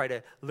try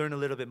to learn a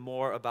little bit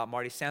more about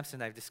Marty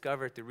Sampson, I've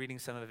discovered through reading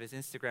some of his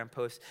Instagram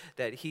posts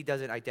that he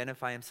doesn't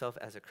identify himself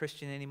as a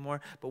Christian anymore.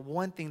 But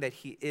one thing that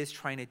he is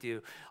trying to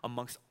do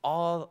amongst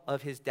all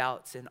of his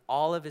doubts and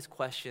all of his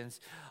questions,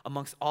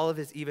 amongst all of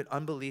his even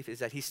unbelief, is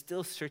that he's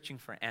still searching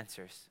for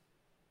answers.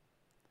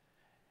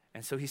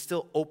 And so he's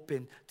still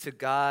open to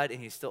God,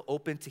 and he's still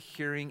open to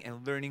hearing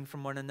and learning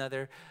from one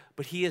another.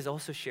 But he has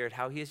also shared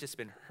how he has just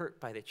been hurt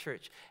by the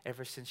church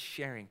ever since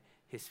sharing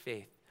his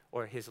faith,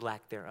 or his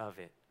lack thereof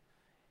it,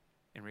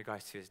 in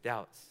regards to his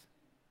doubts.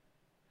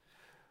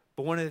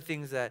 But one of the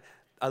things that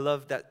I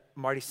love that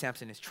Marty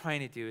Sampson is trying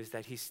to do is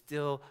that he's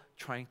still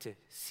trying to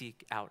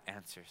seek out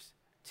answers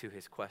to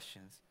his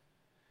questions.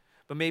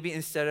 But maybe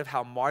instead of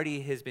how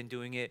Marty has been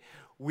doing it,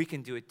 we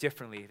can do it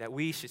differently, that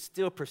we should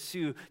still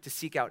pursue to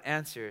seek out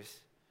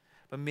answers.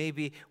 But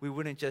maybe we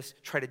wouldn't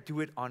just try to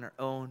do it on our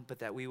own, but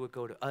that we would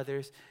go to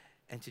others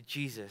and to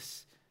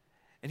Jesus.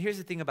 And here's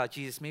the thing about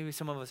Jesus. Maybe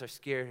some of us are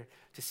scared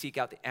to seek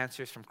out the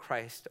answers from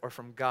Christ or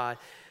from God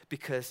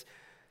because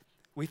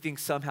we think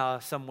somehow,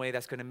 some way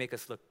that's going to make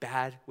us look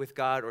bad with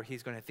God, or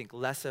he's going to think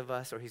less of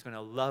us, or he's going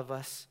to love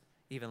us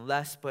even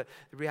less. But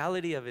the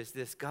reality of it is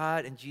this: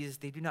 God and Jesus,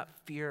 they do not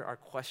fear our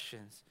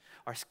questions,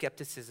 our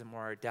skepticism,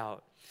 or our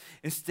doubt.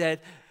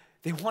 Instead,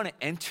 they want to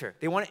enter.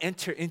 They want to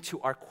enter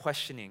into our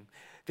questioning.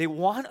 They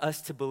want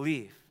us to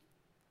believe.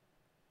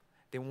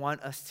 They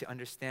want us to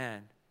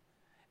understand.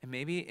 And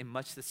maybe in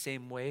much the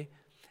same way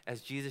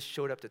as Jesus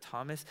showed up to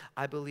Thomas,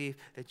 I believe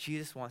that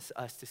Jesus wants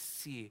us to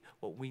see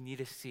what we need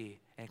to see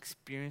and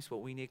experience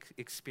what we need to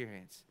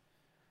experience.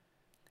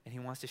 And he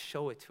wants to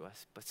show it to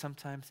us. But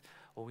sometimes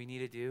what we need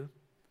to do,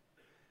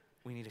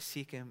 we need to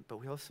seek him, but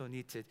we also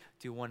need to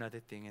do one other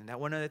thing. And that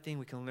one other thing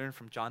we can learn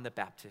from John the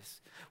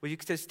Baptist. Will you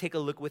just take a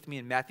look with me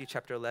in Matthew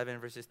chapter 11,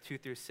 verses 2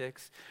 through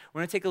 6? We're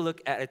going to take a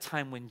look at a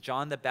time when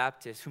John the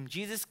Baptist, whom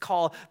Jesus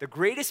called the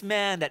greatest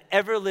man that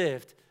ever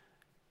lived,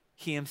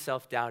 he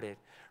himself doubted.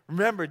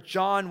 Remember,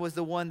 John was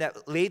the one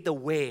that laid the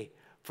way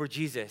for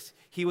Jesus.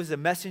 He was the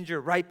messenger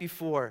right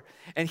before.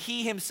 And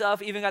he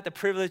himself even got the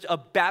privilege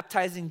of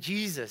baptizing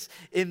Jesus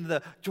in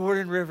the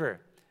Jordan River.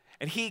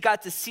 And he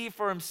got to see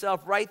for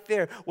himself right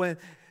there when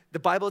the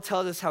Bible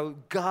tells us how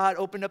God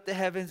opened up the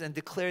heavens and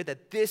declared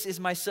that this is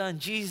my son,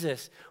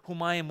 Jesus,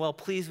 whom I am well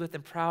pleased with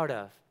and proud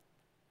of.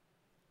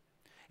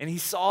 And he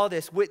saw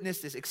this,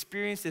 witnessed this,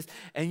 experienced this,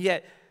 and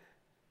yet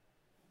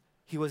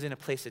he was in a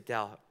place of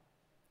doubt.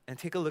 And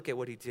take a look at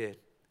what he did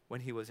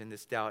when he was in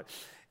this doubt.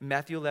 In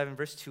Matthew 11,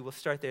 verse 2, we'll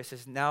start there. It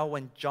says, "Now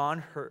when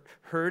John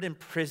heard in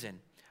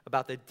prison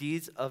about the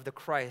deeds of the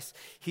Christ,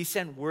 he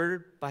sent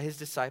word by his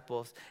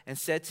disciples and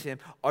said to him,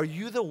 'Are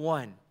you the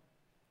one?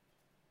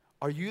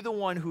 Are you the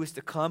one who is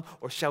to come,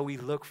 or shall we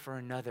look for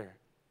another?'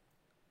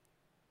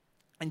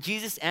 And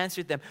Jesus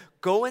answered them,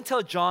 'Go and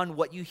tell John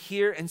what you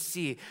hear and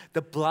see.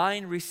 The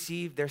blind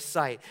receive their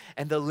sight,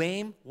 and the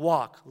lame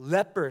walk.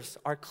 Lepers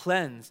are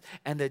cleansed,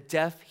 and the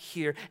deaf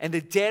hear, and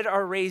the dead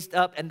are raised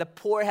up, and the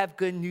poor have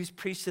good news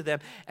preached to them.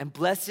 And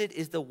blessed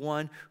is the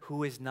one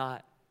who is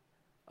not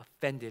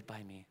offended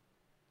by me.'"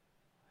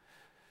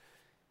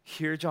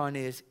 Here John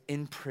is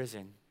in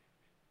prison.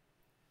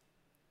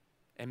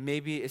 And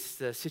maybe it's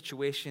the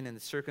situation and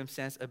the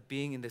circumstance of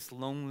being in this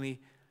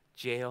lonely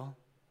jail,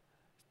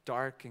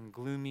 dark and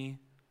gloomy,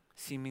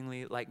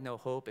 seemingly like no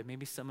hope. And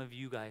maybe some of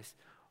you guys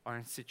are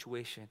in a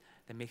situation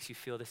that makes you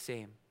feel the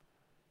same.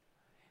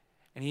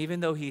 And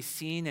even though he's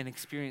seen and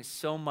experienced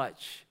so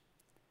much,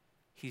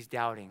 he's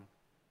doubting,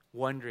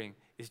 wondering,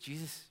 is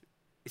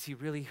he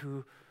really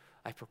who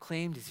I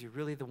proclaimed? Is he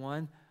really the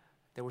one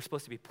that we're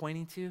supposed to be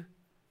pointing to?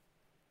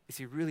 Is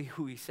he really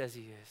who he says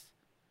he is?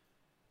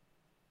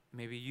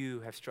 Maybe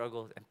you have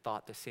struggled and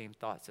thought the same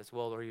thoughts as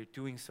well, or you're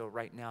doing so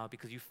right now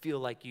because you feel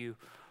like you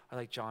are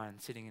like John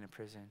sitting in a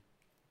prison.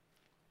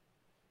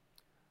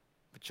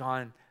 But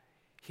John,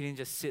 he didn't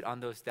just sit on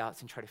those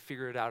doubts and try to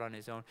figure it out on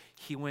his own.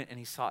 He went and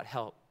he sought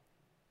help.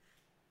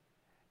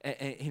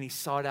 And he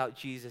sought out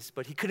Jesus,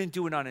 but he couldn't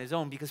do it on his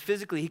own because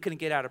physically he couldn't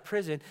get out of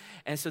prison.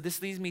 And so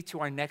this leads me to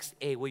our next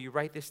A. Will you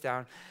write this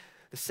down?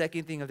 The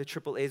second thing of the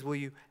triple A's, will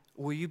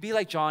you be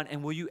like John,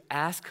 and will you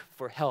ask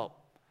for help?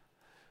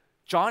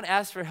 John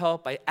asked for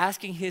help by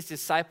asking his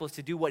disciples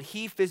to do what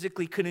he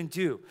physically couldn't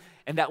do,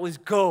 and that was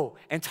go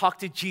and talk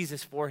to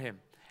Jesus for him.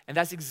 And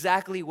that's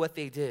exactly what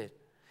they did.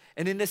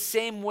 And in the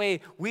same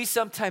way, we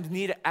sometimes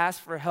need to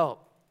ask for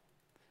help.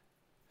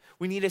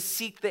 We need to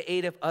seek the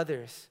aid of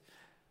others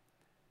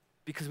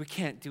because we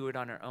can't do it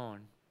on our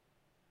own.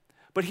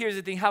 But here's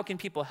the thing: how can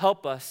people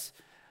help us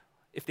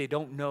if they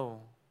don't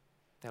know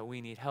that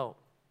we need help?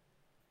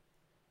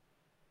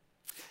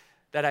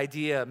 That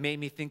idea made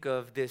me think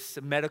of this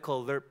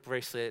medical alert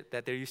bracelet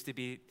that there used to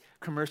be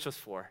commercials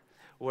for,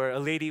 where a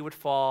lady would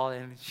fall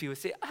and she would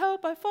say,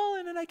 "Help, I've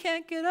fallen and I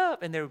can't get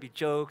up." And there would be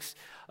jokes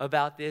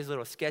about this,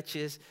 little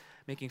sketches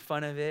making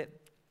fun of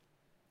it.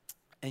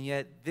 And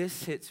yet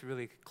this hits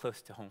really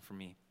close to home for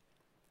me.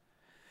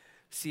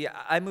 See,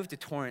 I moved to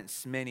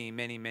Torrance many,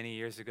 many, many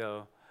years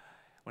ago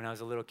when I was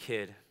a little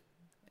kid.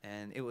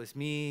 And it was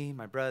me,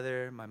 my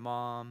brother, my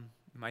mom,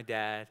 my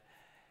dad,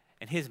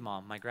 and his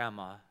mom, my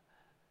grandma.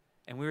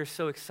 And we were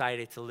so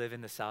excited to live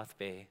in the South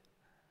Bay.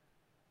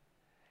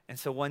 And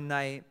so one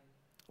night,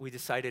 we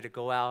decided to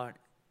go out,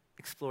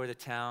 explore the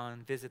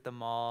town, visit the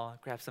mall,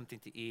 grab something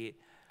to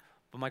eat.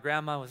 But my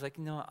grandma was like,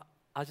 "No,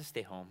 I'll just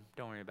stay home.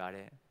 Don't worry about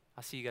it.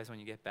 I'll see you guys when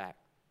you get back."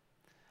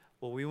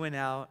 Well, we went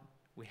out.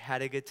 We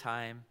had a good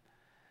time.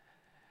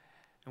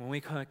 And when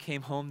we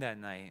came home that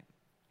night,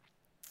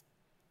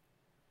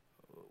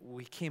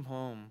 we came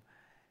home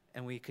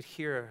and we could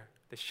hear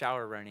the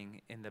shower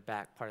running in the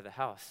back part of the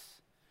house.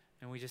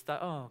 And we just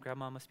thought, oh,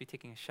 Grandma must be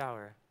taking a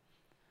shower.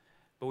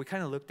 But we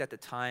kind of looked at the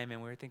time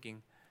and we were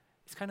thinking,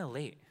 it's kind of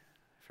late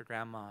for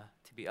Grandma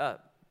to be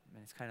up.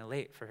 And it's kind of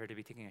late for her to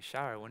be taking a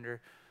shower. I wonder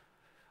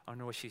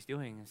what she's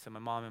doing. And so my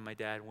mom and my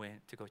dad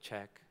went to go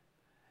check.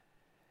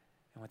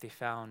 And what they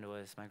found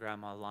was my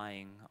grandma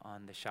lying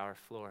on the shower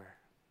floor.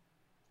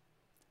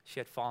 She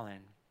had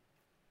fallen.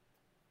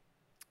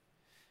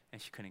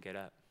 And she couldn't get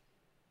up.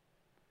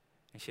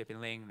 And she had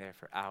been laying there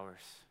for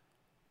hours.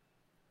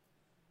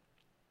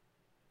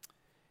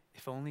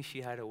 if only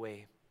she had a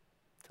way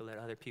to let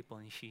other people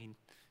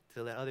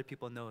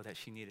know that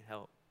she needed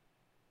help.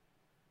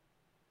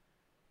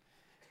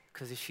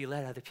 Because if she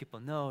let other people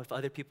know, if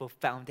other people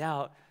found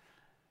out,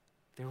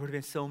 there would have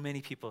been so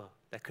many people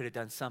that could have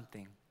done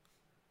something.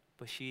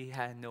 But she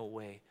had no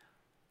way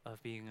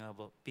of being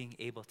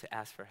able to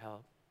ask for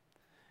help.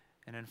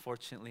 And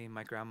unfortunately,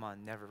 my grandma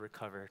never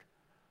recovered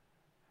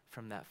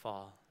from that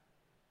fall.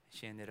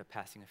 She ended up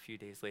passing a few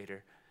days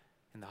later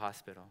in the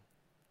hospital.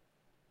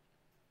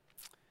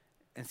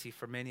 And see,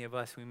 for many of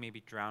us, we may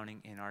be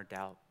drowning in our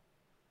doubt.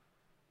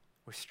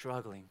 We're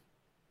struggling,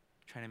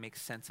 trying to make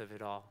sense of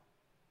it all.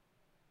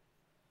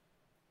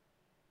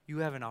 You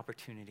have an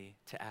opportunity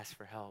to ask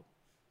for help.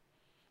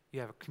 You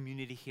have a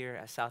community here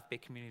at South Bay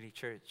Community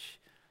Church.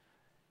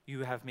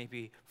 You have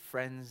maybe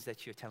friends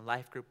that you attend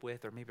life group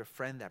with, or maybe a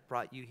friend that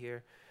brought you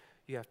here.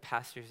 You have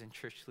pastors and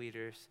church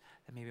leaders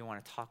that maybe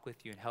want to talk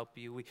with you and help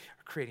you. We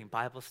are creating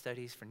Bible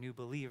studies for new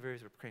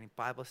believers. We're creating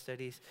Bible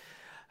studies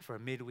for a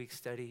midweek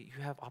study.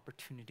 You have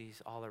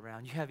opportunities all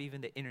around. You have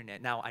even the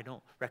internet. Now, I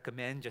don't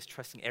recommend just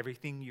trusting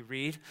everything you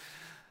read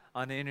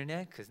on the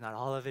internet, because not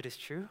all of it is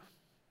true.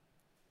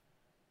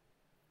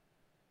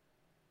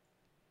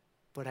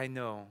 But I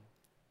know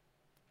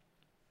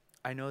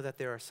that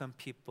there are some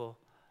people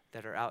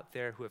that are out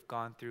there who have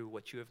gone through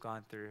what you have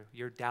gone through.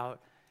 Your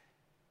doubt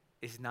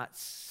is not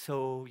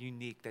so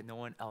unique that no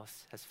one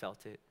else has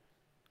felt it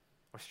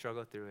or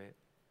struggled through it.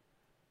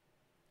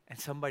 And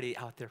somebody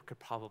out there could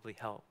probably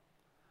help.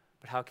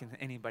 But how can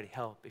anybody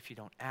help if you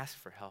don't ask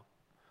for help,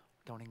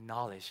 don't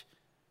acknowledge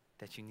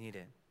that you need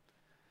it?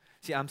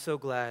 See, I'm so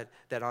glad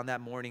that on that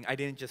morning, I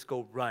didn't just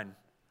go run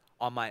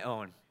on my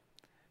own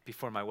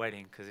before my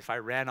wedding, because if I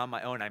ran on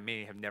my own, I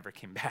may have never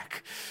came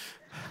back.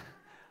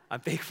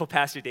 I'm thankful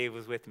Pastor Dave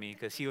was with me,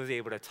 because he was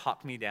able to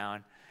talk me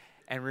down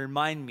and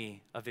remind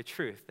me of the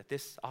truth that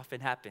this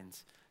often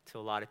happens to a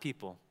lot of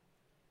people.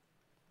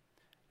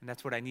 And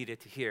that's what I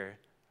needed to hear,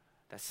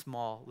 that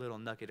small little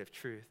nugget of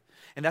truth.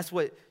 And that's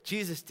what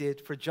Jesus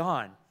did for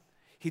John.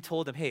 He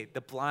told him, hey,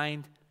 the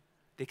blind,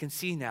 they can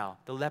see now.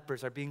 The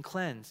lepers are being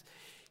cleansed.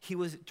 He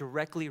was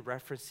directly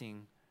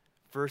referencing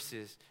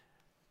verses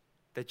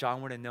that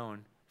John would have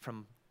known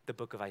from the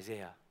book of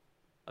Isaiah,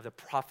 of the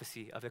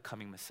prophecy of the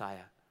coming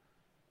Messiah.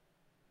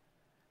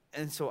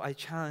 And so I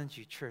challenge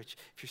you, church,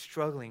 if you're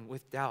struggling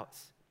with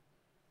doubts,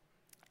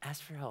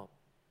 ask for help.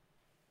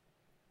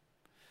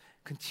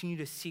 Continue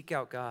to seek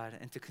out God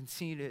and to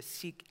continue to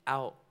seek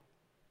out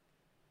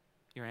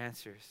your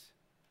answers.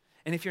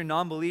 And if you're a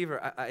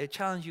non-believer, I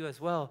challenge you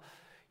as well.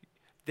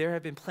 There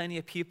have been plenty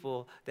of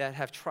people that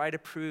have tried to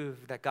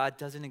prove that God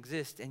doesn't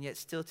exist, and yet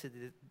still to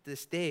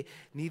this day,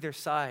 neither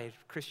side,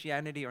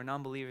 Christianity or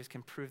non-believers,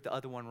 can prove the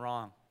other one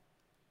wrong.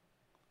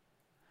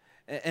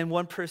 And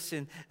one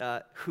person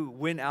who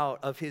went out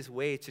of his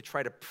way to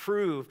try to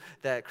prove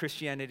that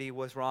Christianity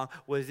was wrong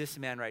was this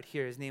man right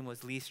here. His name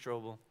was Lee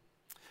Strobel.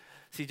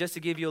 See, just to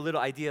give you a little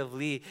idea of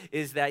Lee,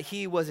 is that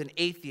he was an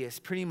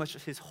atheist pretty much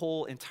his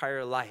whole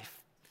entire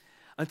life.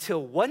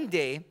 Until one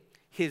day,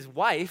 his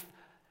wife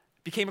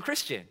became a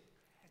Christian.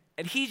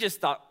 And he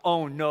just thought,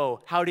 oh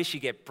no, how did she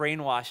get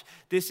brainwashed?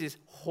 This is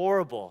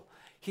horrible.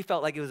 He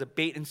felt like it was a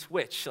bait and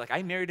switch. Like,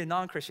 I married a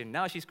non-Christian,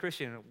 now she's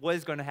Christian. What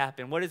is going to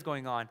happen? What is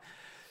going on?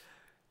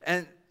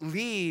 And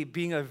Lee,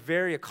 being a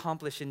very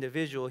accomplished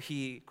individual,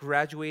 he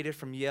graduated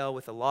from Yale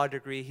with a law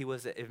degree. He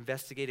was an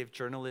investigative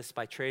journalist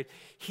by trade.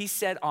 He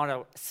set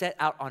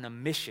out on a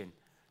mission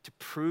to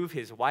prove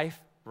his wife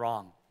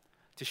wrong,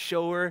 to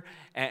show her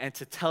and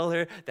to tell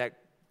her that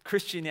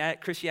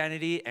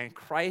Christianity and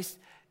Christ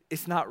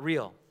is not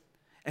real.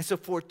 And so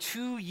for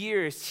 2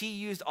 years, he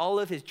used all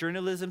of his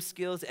journalism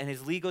skills and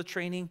his legal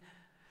training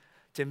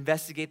to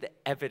investigate the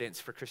evidence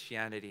for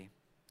Christianity.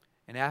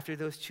 And after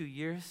those 2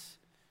 years,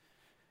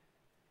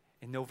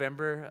 in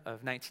November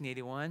of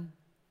 1981,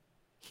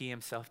 he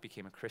himself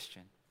became a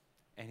Christian.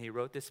 And he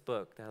wrote this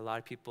book that a lot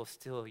of people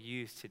still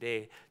use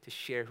today to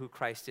share who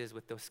Christ is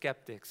with those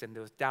skeptics and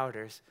those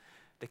doubters,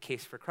 The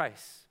Case for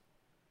Christ.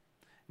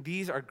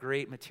 These are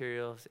great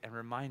materials and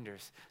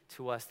reminders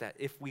to us that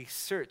if we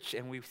search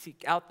and we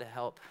seek out the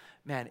help,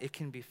 man, it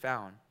can be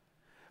found.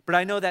 But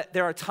I know that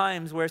there are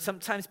times where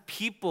sometimes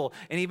people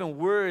and even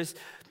words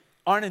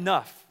aren't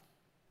enough.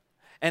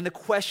 And the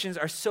questions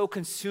are so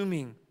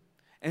consuming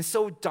and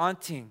so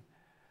daunting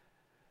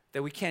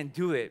that we can't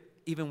do it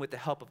even with the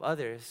help of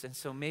others. And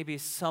so maybe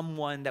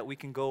someone that we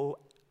can go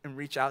and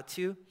reach out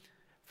to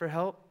for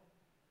help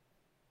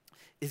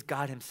is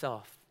God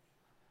himself.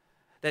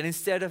 That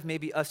instead of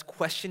maybe us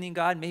questioning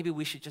God, maybe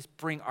we should just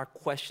bring our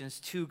questions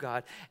to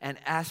God and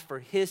ask for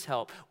his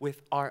help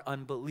with our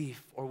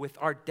unbelief or with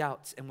our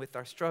doubts and with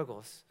our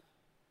struggles.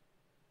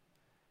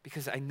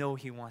 Because I know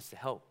he wants to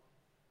help.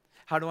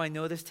 How do I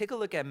know this? Take a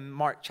look at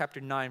Mark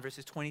chapter 9,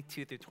 verses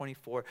 22 through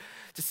 24.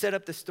 To set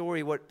up the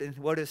story,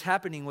 what is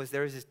happening was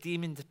there was this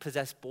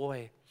demon-possessed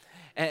boy.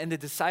 And the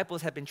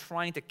disciples have been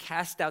trying to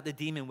cast out the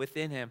demon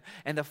within him.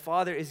 And the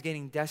father is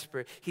getting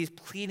desperate. He's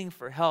pleading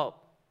for help.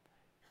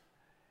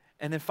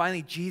 And then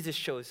finally, Jesus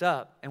shows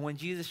up. And when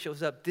Jesus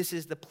shows up, this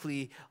is the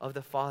plea of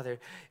the Father.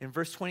 In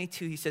verse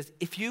 22, he says,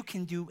 if you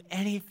can do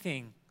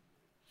anything,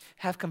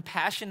 have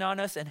compassion on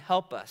us and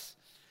help us.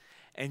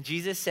 And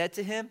Jesus said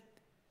to him,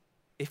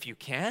 if you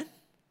can,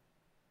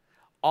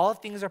 all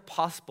things are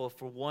possible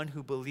for one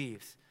who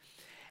believes.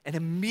 And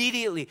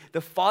immediately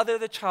the father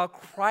of the child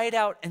cried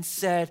out and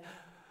said,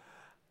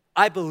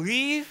 I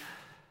believe,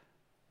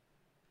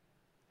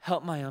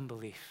 help my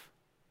unbelief.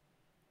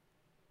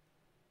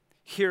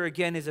 Here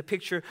again is a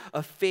picture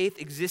of faith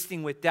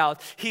existing with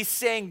doubt. He's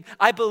saying,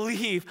 I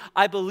believe,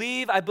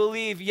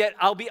 yet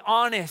I'll be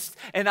honest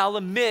and I'll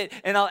admit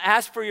and I'll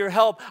ask for your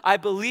help. I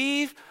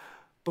believe,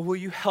 but will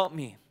you help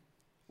me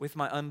with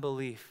my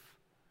unbelief?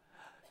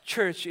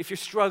 Church, if you're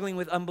struggling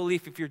with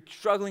unbelief, if you're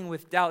struggling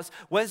with doubts,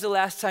 when's the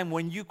last time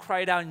when you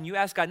cried out and you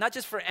asked God, not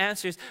just for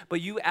answers,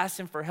 but you asked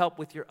him for help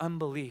with your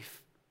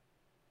unbelief?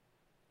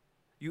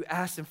 You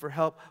asked him for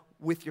help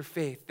with your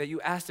faith, that you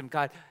asked him,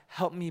 God,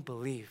 help me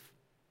believe.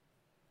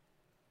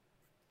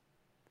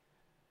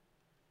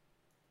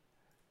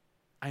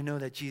 I know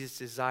that Jesus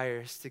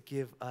desires to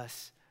give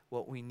us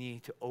what we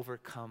need to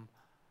overcome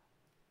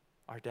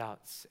our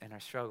doubts and our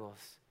struggles.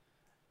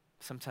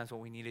 Sometimes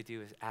what we need to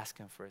do is ask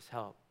him for his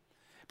help.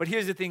 But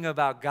here's the thing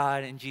about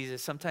God and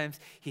Jesus. Sometimes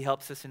he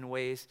helps us in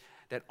ways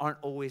that aren't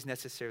always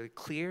necessarily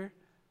clear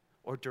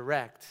or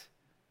direct,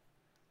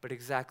 but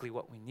exactly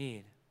what we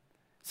need.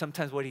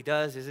 Sometimes what he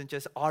does isn't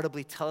just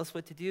audibly tell us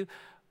what to do,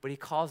 but he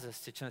calls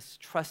us to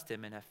just trust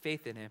him and have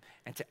faith in him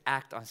and to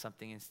act on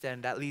something instead.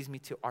 And that leads me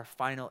to our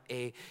final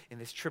A in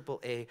this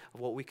triple A of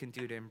what we can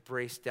do to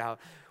embrace doubt.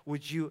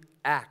 Would you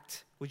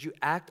act? Would you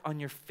act on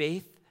your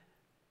faith,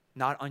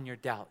 not on your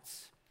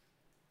doubts?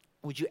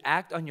 Would you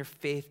act on your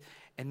faith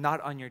and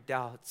not on your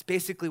doubts?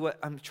 Basically, what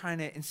I'm trying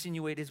to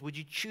insinuate is, would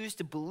you choose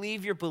to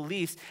believe your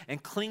beliefs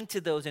and cling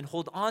to those and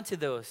hold on to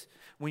those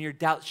when your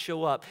doubts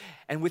show up?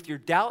 And with your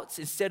doubts,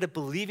 instead of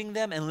believing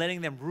them and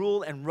letting them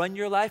rule and run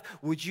your life,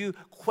 would you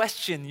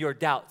question your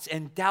doubts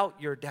and doubt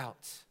your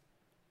doubts?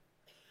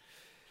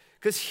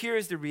 Because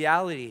here's the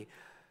reality.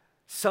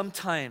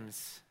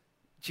 Sometimes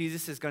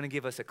Jesus is going to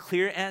give us a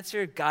clear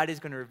answer. God is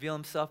going to reveal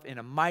himself in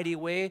a mighty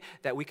way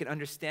that we can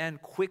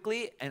understand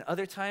quickly. And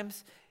other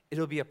times,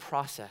 it'll be a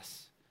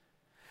process.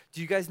 Do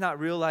you guys not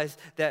realize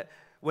that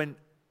when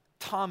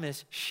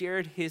Thomas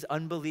shared his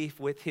unbelief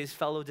with his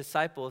fellow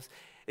disciples,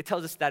 it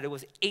tells us that it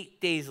was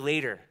 8 days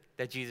later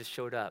that Jesus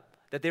showed up,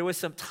 that there was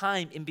some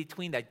time in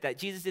between that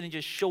Jesus didn't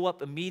just show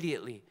up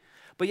immediately.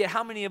 But yet,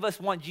 how many of us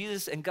want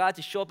Jesus and God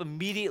to show up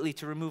immediately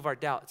to remove our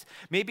doubts?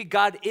 Maybe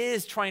God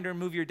is trying to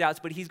remove your doubts,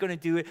 but he's going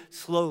to do it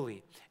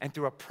slowly and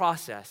through a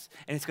process,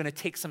 and it's going to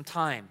take some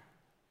time.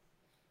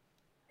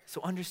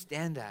 So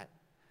understand that.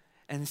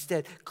 And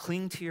instead,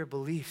 cling to your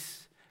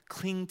beliefs,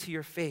 cling to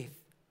your faith,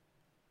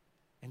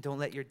 and don't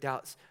let your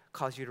doubts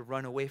cause you to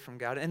run away from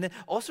God. And then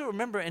also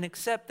remember and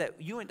accept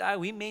that you and I,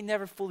 we may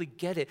never fully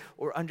get it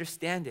or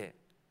understand it.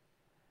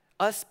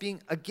 Us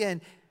being,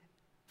 again,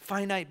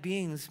 finite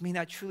beings may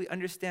not truly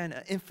understand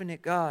an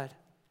infinite God.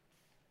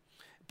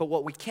 But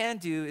what we can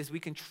do is we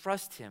can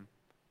trust him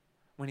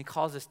when he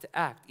calls us to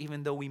act,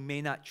 even though we may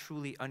not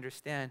truly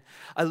understand.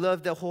 I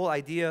love the whole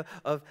idea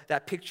of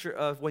that picture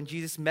of when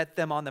Jesus met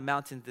them on the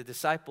mountain, the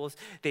disciples,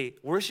 they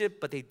worshiped,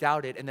 but they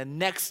doubted. And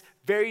the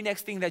very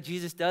next thing that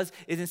Jesus does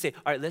isn't say,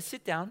 all right, let's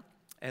sit down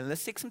and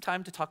let's take some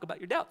time to talk about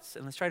your doubts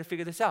and let's try to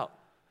figure this out.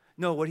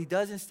 No, what he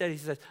does instead, he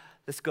says,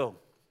 let's go.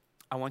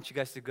 I want you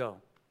guys to go.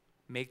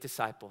 Make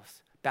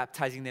disciples,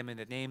 baptizing them in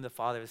the name of the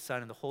Father, the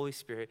Son, and the Holy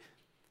Spirit,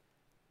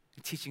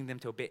 and teaching them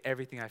to obey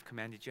everything I've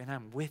commanded you, and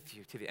I'm with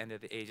you to the end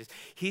of the ages.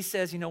 He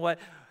says, you know what?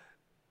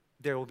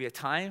 There will be a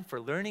time for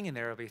learning, and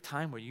there will be a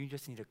time where you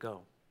just need to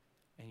go,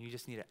 and you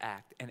just need to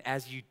act. And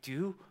as you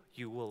do,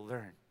 you will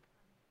learn.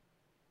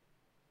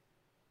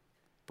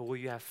 But will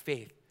you have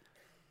faith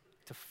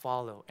to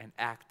follow and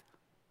act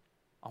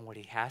on what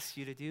he asks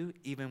you to do,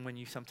 even when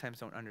you sometimes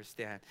don't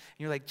understand? And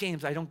you're like,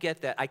 James, I don't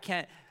get that. I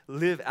can't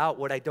live out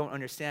what I don't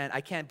understand.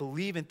 I can't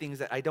believe in things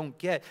that I don't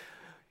get.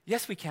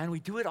 Yes, we can.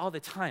 We do it all the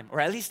time, or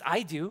at least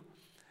I do.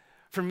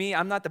 For me,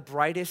 I'm not the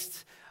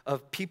brightest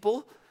of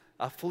people.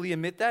 I'll fully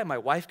admit that. My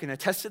wife can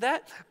attest to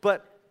that.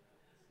 But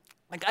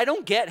I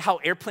don't get how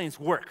airplanes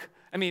work.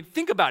 I mean,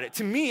 think about it.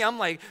 To me, I'm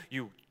like,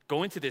 you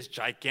go into this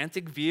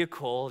gigantic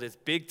vehicle, this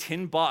big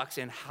tin box,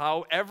 and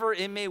however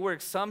it may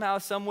work, somehow,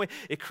 some way,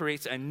 it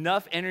creates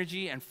enough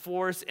energy and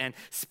force and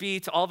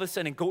speed to all of a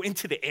sudden go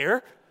into the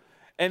air.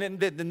 And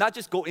then not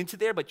just go into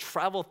there, but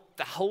travel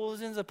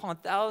thousands upon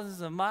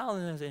thousands of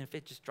miles. And if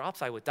it just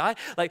drops, I would die.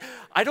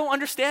 I don't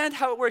understand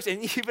how it works.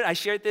 And even I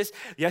shared this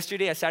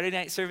yesterday at Saturday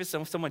night service.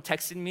 Someone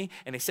texted me,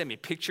 and they sent me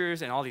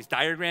pictures and all these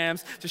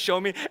diagrams to show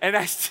me. And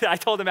I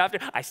told them after,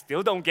 I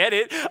still don't get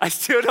it. I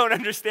still don't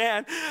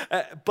understand.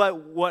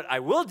 But what I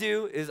will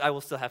do is I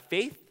will still have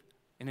faith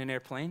in an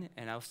airplane,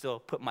 and I will still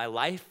put my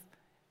life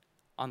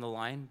on the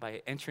line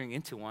by entering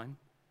into one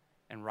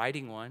and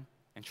riding one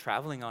and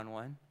traveling on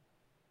one.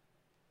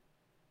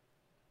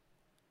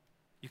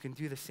 You can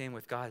do the same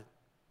with God.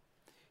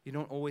 You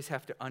don't always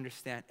have to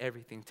understand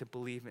everything to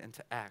believe and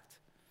to act.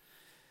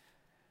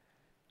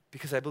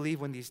 Because I believe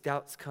when these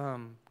doubts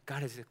come,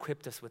 God has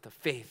equipped us with a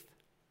faith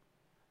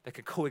that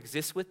could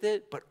coexist with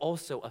it, but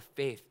also a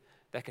faith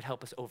that could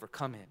help us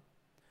overcome it.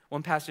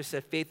 One pastor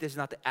said, faith is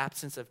not the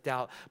absence of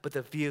doubt, but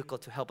the vehicle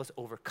to help us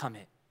overcome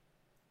it.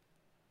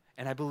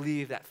 And I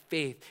believe that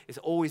faith is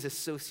always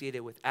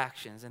associated with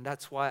actions. And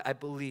that's why I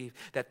believe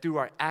that through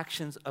our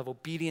actions of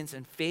obedience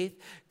and faith,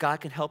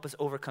 God can help us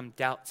overcome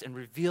doubts and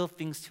reveal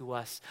things to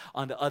us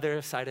on the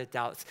other side of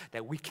doubts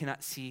that we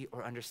cannot see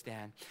or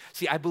understand.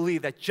 See, I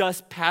believe that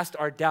just past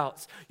our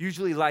doubts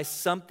usually lies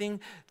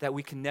something that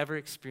we can never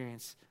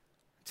experience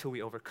until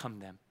we overcome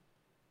them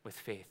with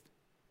faith.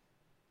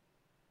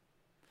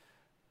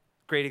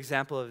 Great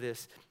example of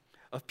this,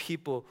 of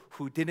people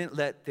who didn't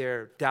let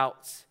their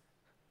doubts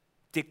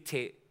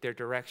dictate their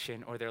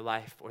direction or their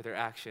life or their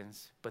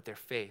actions, but their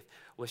faith,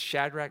 was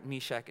Shadrach,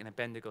 Meshach, and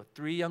Abednego,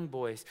 3 young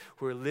boys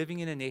who were living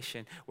in a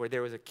nation where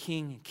there was a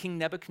king, King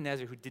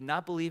Nebuchadnezzar, who did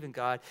not believe in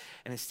God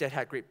and instead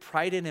had great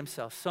pride in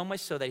himself, so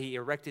much so that he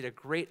erected a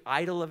great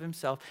idol of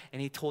himself,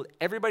 and he told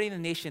everybody in the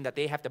nation that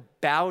they have to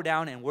bow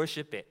down and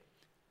worship it.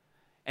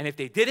 And if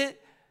they didn't,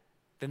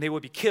 then they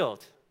would be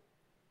killed.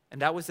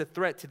 And that was the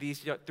threat to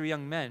these 3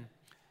 young men.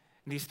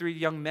 And these 3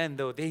 young men,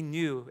 though, they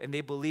knew and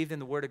they believed in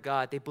the word of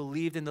God. They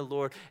believed in the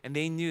Lord, and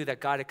they knew that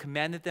God had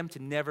commanded them to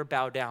never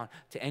bow down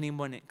to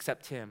anyone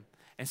except him.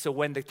 And so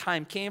when the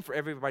time came for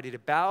everybody to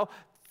bow,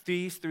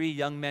 these 3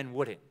 young men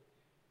wouldn't.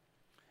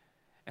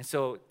 And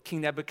so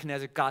King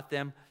Nebuchadnezzar got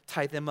them,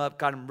 tied them up,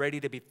 got them ready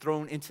to be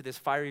thrown into this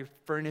fiery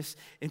furnace,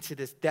 into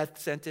this death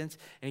sentence,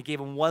 and he gave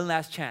them one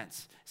last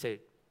chance. He said,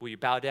 will you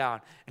bow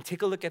down? And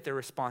take a look at their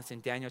response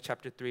in Daniel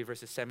chapter 3,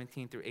 verses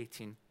 17 through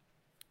 18.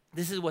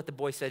 This is what the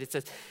boy said. It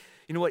says,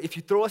 you know what, if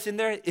you throw us in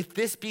there, if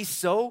this be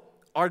so,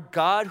 our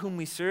God whom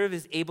we serve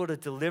is able to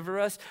deliver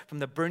us from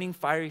the burning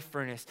fiery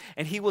furnace,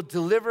 and he will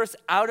deliver us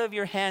out of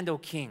your hand, O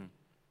king.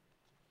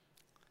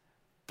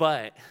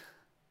 But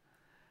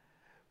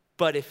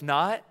if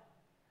not,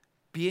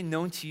 be it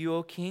known to you,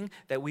 O king,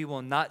 that we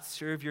will not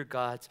serve your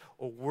gods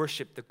or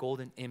worship the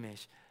golden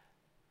image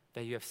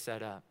that you have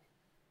set up.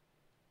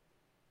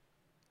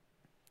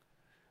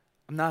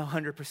 I'm not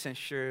 100%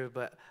 sure,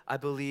 but I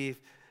believe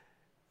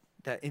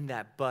that in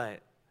that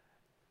but,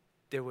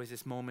 there was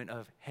this moment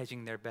of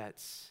hedging their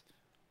bets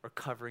or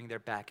covering their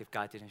back if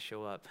God didn't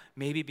show up.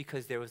 Maybe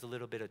because there was a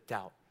little bit of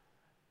doubt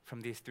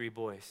from these 3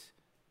 boys.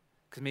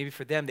 Because maybe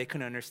for them, they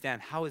couldn't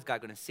understand, how is God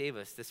going to save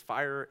us? This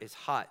fire is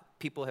hot.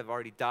 People have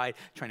already died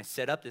trying to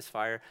set up this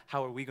fire.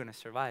 How are we going to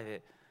survive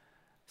it?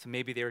 So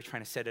maybe they were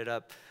trying to set it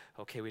up.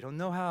 Okay, we don't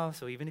know how,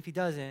 so even if he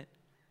doesn't.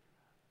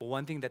 But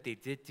one thing that they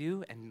did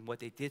do, and what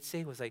they did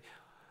say was like,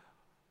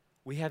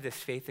 we have this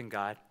faith in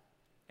God,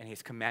 and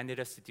he's commanded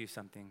us to do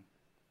something.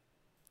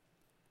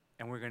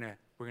 And we're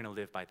gonna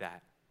live by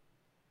that.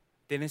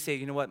 They didn't say,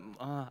 you know what,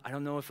 I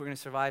don't know if we're gonna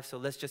survive, so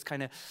let's just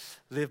kind of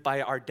live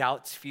by our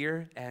doubts,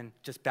 fear, and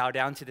just bow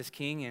down to this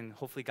king, and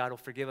hopefully God will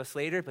forgive us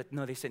later. But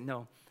no, they said,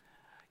 no,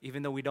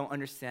 even though we don't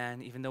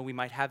understand, even though we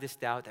might have this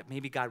doubt that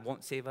maybe God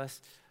won't save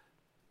us,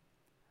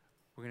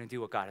 we're gonna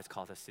do what God has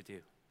called us to do.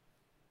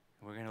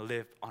 And we're gonna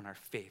live on our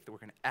faith. We're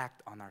gonna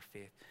act on our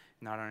faith,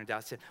 not on our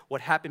doubts.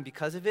 What happened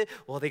because of it?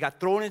 Well, they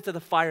got thrown into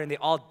the fire and they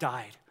all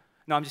died.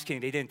 No, I'm just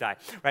kidding. They didn't die,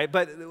 right?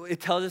 But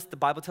it tells us, the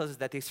Bible tells us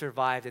that they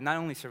survived. And not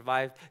only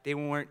survived, they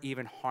weren't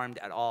even harmed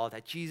at all.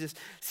 That Jesus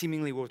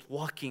seemingly was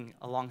walking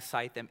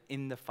alongside them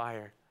in the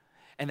fire.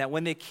 And that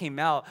when they came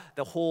out,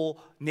 the whole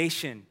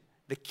nation,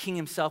 the king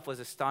himself was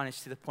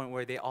astonished to the point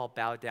where they all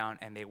bowed down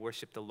and they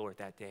worshiped the Lord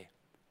that day.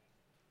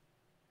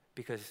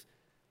 Because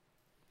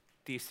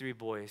these 3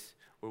 boys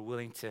were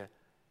willing to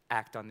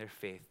act on their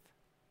faith,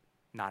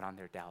 not on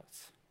their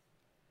doubts.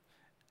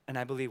 And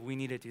I believe we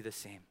need to do the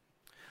same.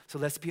 So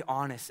let's be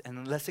honest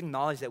and let's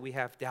acknowledge that we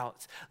have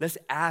doubts. Let's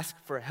ask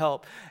for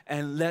help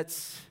and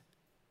let's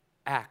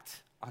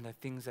act on the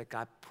things that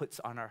God puts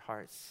on our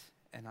hearts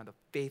and on the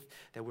faith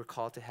that we're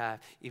called to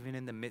have, even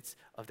in the midst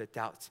of the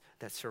doubts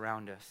that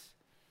surround us.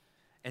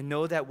 And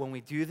know that when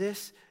we do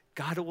this,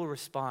 God will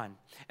respond.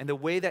 And the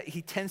way that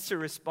he tends to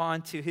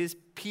respond to his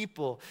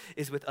people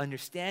is with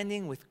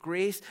understanding, with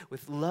grace,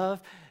 with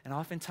love, and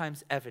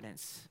oftentimes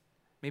evidence.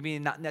 Maybe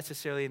not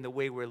necessarily in the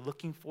way we're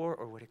looking for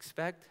or would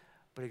expect,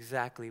 but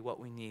exactly what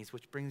we need.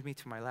 Which brings me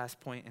to my last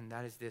point, and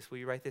that is this. Will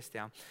you write this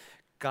down?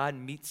 God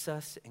meets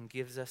us and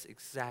gives us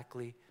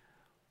exactly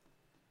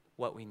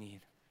what we need.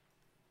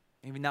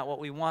 Maybe not what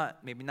we want,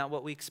 maybe not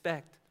what we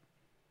expect.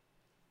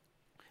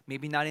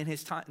 Maybe not in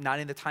his time, not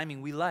in the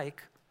timing we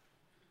like,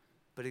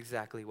 but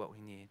exactly what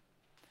we need.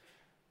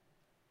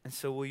 And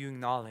so will you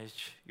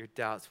acknowledge your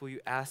doubts? Will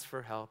you ask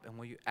for help? And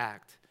will you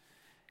act?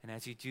 And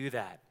as you do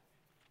that,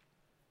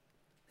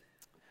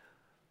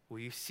 will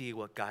you see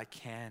what God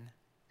can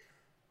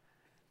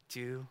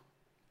do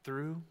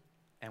through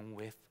and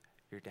with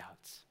your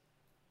doubts?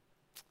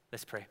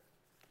 Let's pray.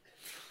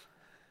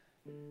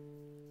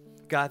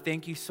 God,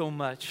 thank you so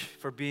much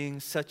for being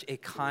such a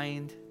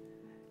kind,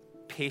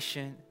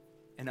 patient,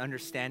 and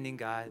understanding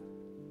God.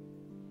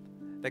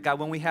 That God,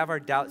 when we have our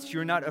doubts,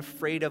 you're not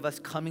afraid of us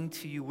coming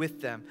to you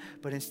with them,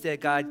 but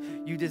instead, God,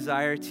 you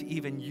desire to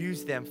even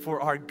use them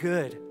for our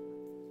good.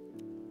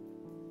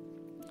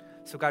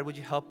 So God, would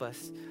you help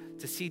us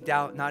to see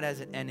doubt not as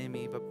an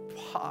enemy,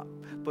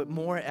 but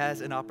more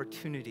as an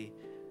opportunity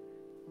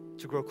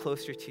to grow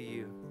closer to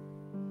you,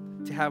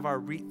 to have our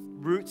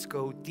roots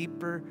go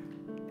deeper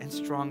and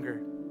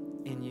stronger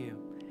in you,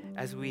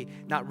 as we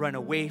not run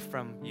away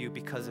from you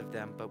because of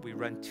them, but we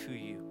run to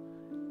you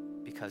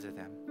because of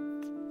them.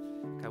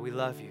 God, we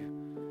love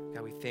you.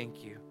 God, we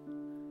thank you.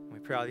 And we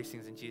pray all these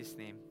things in Jesus'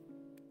 name.